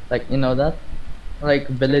 like you know that? Like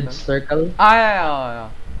village Circle? circle.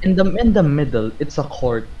 Ah, In the middle, it's a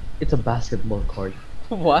court. It's a basketball court.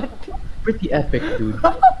 yeah. What? Pretty epic, dude.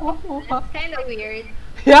 That's kind of weird.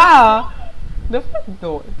 Yeah! The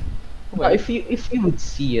no. But Wait. if you would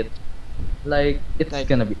see it, like it's Like,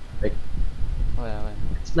 gonna be epic. wait.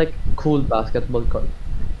 It's like cool basketball court.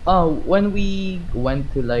 When we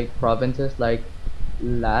went to like provinces like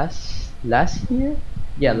last year,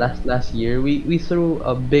 yeah, Mm. last year we threw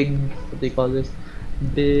a big what they call this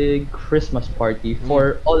big Christmas party Mm. for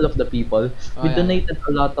all of the people. Oh, We yeah. donated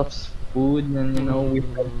a lot of food and we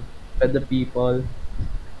Mm. fed the people.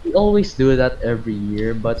 We always do that every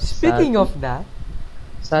year, but Speaking of that,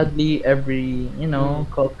 sadly every mm.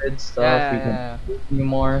 COVID stuff we can't Yeah, do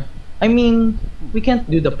anymore. I mean, we can't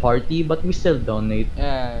do the party, but we still donate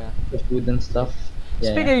yeah. the food and stuff.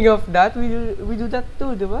 Yeah, Speaking of that, we do that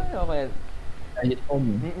too, di ba? Okay. yeah, you told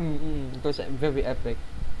me. It was very epic.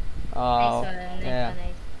 Nice one, nice Yeah. one,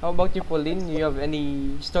 nice. How about you, Pauline? You have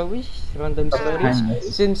any stories, random Of stories?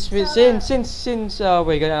 kindness.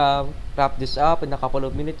 We're gonna wrap this up in a couple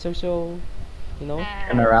of minutes or so, you know.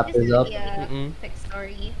 Gonna wrap This this will up. be a Mm-mm. quick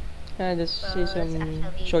story. Yeah, just say Was some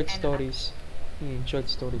actually short kind of stories. Short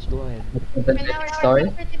stories. Go ahead. The for now. next Our story.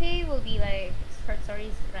 topic for today will be like short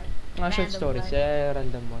stories, like Short random stories. one. Yeah,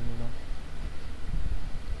 random one, you know.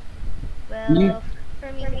 You Well,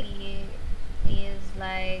 for me is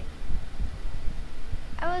like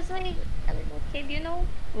I was like a little kid, you know.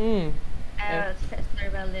 Mm. Yeah. Story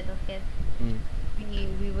about a little kid. Mm.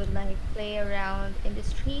 We would like play around in the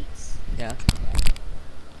streets. Yeah.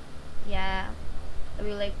 Yeah, we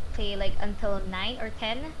would like play like until 9 or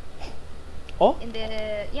 10 Oh. in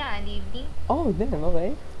the evening. Oh, damn.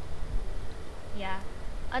 Okay. Yeah,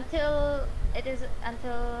 until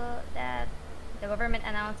that the government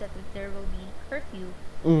announced that there will be curfew,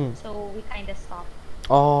 Mm. so we kind of stopped.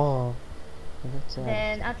 Oh. That's sad.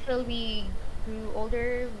 Then until we grew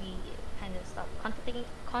older, we kind of stopped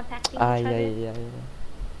contacting each Yeah, other. yeah.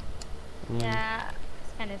 Mm. Yeah,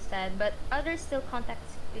 it's kind of sad, but others still contact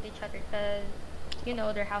with each other because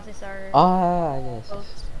their houses are Yes, yes, close,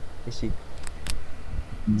 yes. I see.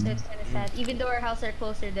 so it's kind of sad. Even though our houses are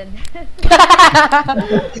closer than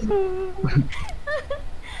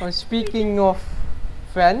Speaking of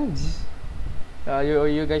friends,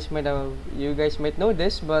 you guys might know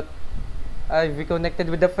this, but I've reconnected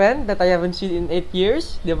with a friend that I haven't seen in 8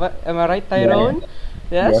 years. Diba? Am I right, yeah. Tyrone?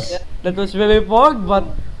 Yes. Yes. That was very fog, but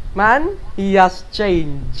man, he has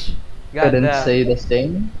changed. God Couldn't damn. say the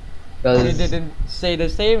same He because didn't say the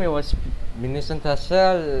same. It was innocent as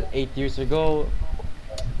hell 8 years ago.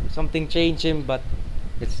 Something changed him, but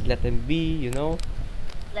let's let him be, you know.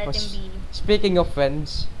 Let him be. Speaking of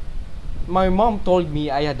friends, my mom told me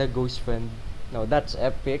I had a ghost friend. No, that's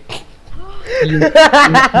epic. You No,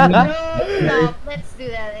 stop. Let's do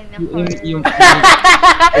that in a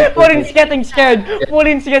horror. Pauline's getting scared. Yeah.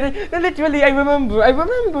 Pauline's getting. No, literally, I remember. I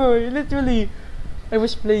remember. Literally, I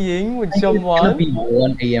was playing with it's gonna someone. be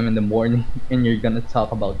 1 a.m. in the morning and you're gonna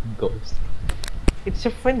talk about ghosts. It's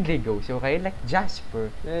a friendly ghost, okay? Like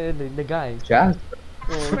Jasper, the guy. Jasper.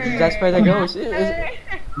 Jasper the ghost.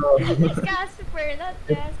 It's Casper, not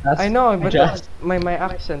Jasper. I know, but Jasper. my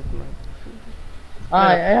accent, man.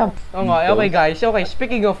 I have. Oh, nga, okay, guys. Okay,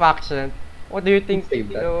 speaking of accent, what do you think? Save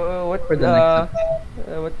that What for the next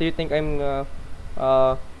what do you think I'm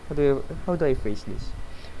how do I phrase this?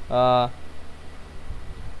 Oh,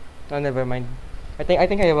 never mind. I think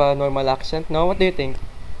I have a normal accent. No, what do you think?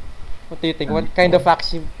 What do you think? What kind of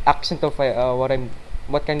accent of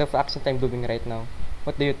what kind of accent I'm doing right now?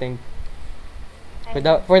 What do you think?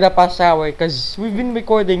 For the past hour, cause we've been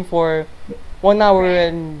recording for 1 hour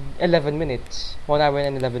and 11 minutes. 1 hour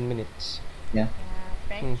and 11 minutes. Yeah.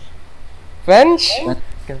 French? French?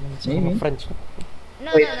 Ganun sa Maybe. mga French.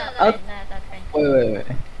 No, Wait, no, no, out- not French. Wait.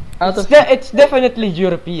 Out of It's definitely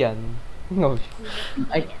European. No,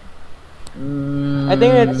 I I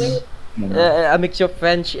think it's no. a mix of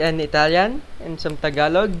French and Italian and some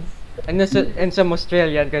Tagalog and some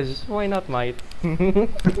Australian. Cause why not, mate?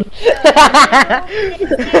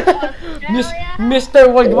 Mr.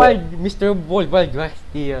 Worldwide, Mr. Worldwide, right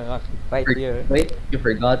here. Wait, you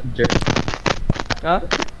forgot Huh?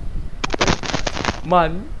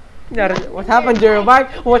 Man, what happened to your mic?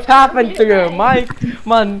 What happened to your mic?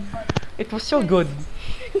 Man, it was so good.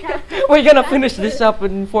 We're gonna finish this up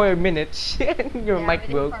in 4 minutes. Your mic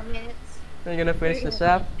within broke. 4 minutes. We're gonna finish this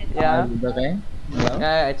up. Yeah. Is it okay? No?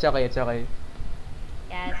 Yeah, it's okay, it's okay.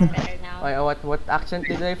 Yeah, it's better now. What accent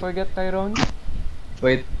did I forget, Tyrone?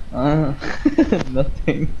 Wait.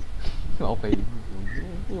 Nothing. Okay.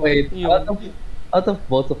 Wait. You- Out of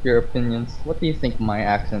both of your opinions, what do you think my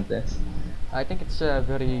accent is? I think it's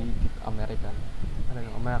very American. I don't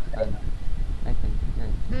know, American. I think.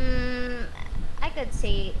 Yeah. I could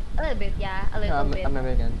say a little bit, yeah, a little bit.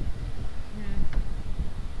 American. Mm.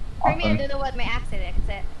 For me, I Awesome. don't know what my accent is,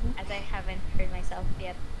 as I haven't heard myself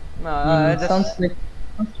yet. No, Sounds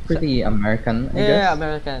pretty American, I yeah, guess.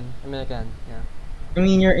 American. Yeah. I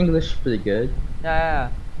mean, your English is pretty good.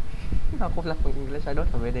 Yeah. Ako lang pong English. I don't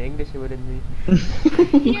have any English wouldn't be.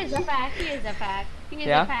 Here's a fact. Here's a fact. Here's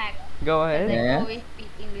Yeah? a fact. Go Because ahead. I Yeah. always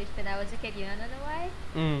speak English when I was a kid. You wanna know why?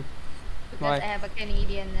 Mm. Because Why? I have a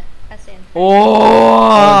Canadian accent.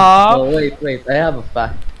 Oh! Wait. I have a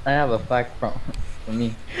fact. I have a fact from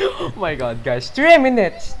me. Oh my god, guys. 3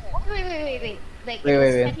 minutes! Wait. Like, Wait, it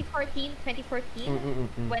was wait. 2014,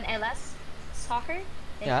 Mm. when I last saw her.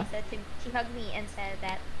 Then Yeah? she hugged me and said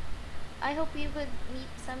that, I hope we would meet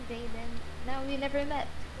someday. Then, now we never met.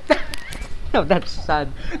 Now that's sad.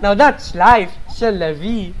 Now that's life. C'est la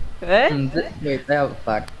vie. Eh? Wait, I have a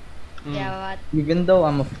fact. Mm. Yeah, what? Even though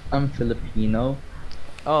I'm Filipino,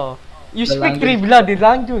 Oh. You The speak language- three blooded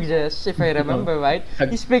languages, if I remember right.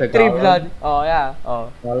 You speak three Tagalog. blood. Oh yeah.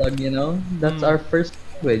 Oh. Tagalog, that's our first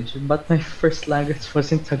language, but my first language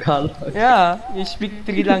was in Tagalog. Yeah. You speak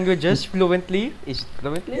three languages fluently. Is it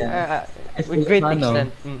fluently? Yeah. It's With great Ilocano.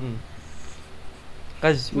 extent.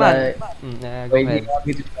 Cause man. Like, Go wait, do ahead. you want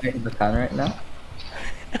me to try Ilocano right now?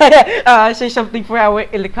 Say something for our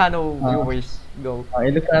Ilocano viewers. Go.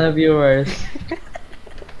 Ilocano viewers,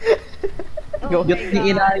 Oh my get the god.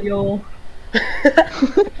 inayo.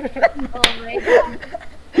 Oh my god.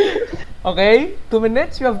 Okay, 2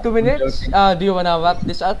 minutes. We have 2 minutes. joking. Do you wanna wrap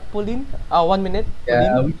this up, Pauline? 1 minute.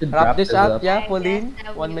 Yeah, Pauline? we should wrap wrap this this up. up. Yeah, I guess Pauline.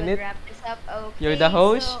 that we 1 would minute. Wrap this up. Okay, You're the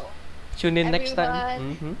host. so Tune in next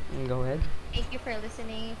time. everyone, Go ahead. thank you for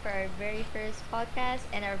listening for our very first podcast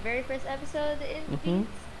and our very first episode in Mhm.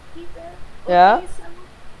 these Yeah. so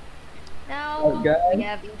now Oh, guys. we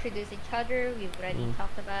have introduced each other. We've already Mm.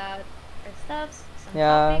 talked about our stuffs, some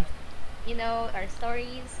Yeah. topics, our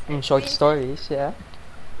stories, our Short experiences. stories. Yeah.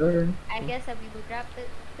 Sure. I guess that we will wrap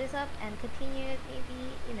this up and continue it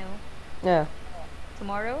maybe, Yeah.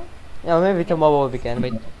 tomorrow. Yeah. Maybe tomorrow we can.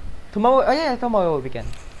 Wait. Tomorrow. Oh yeah. Tomorrow we can.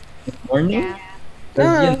 Morning?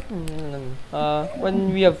 Yeah.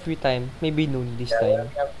 When we have free time, maybe noon this time.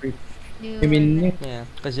 I mean, Yeah.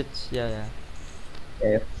 Cause it's yeah.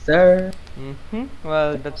 yes, sir.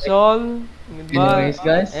 Well, that's all. Goodbye. Anyways,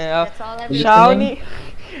 guys, That's all Listening. Ciao ni.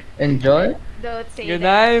 enjoy. Don't say Good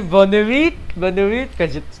that. night. Bonne nuit. Bonne nuit.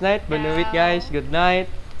 Cause it's night. Bonne nuit, guys. Good night.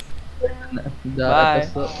 Bye.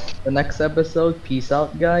 The next episode. Peace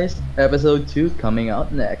out, guys. Episode 2 coming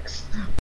out next.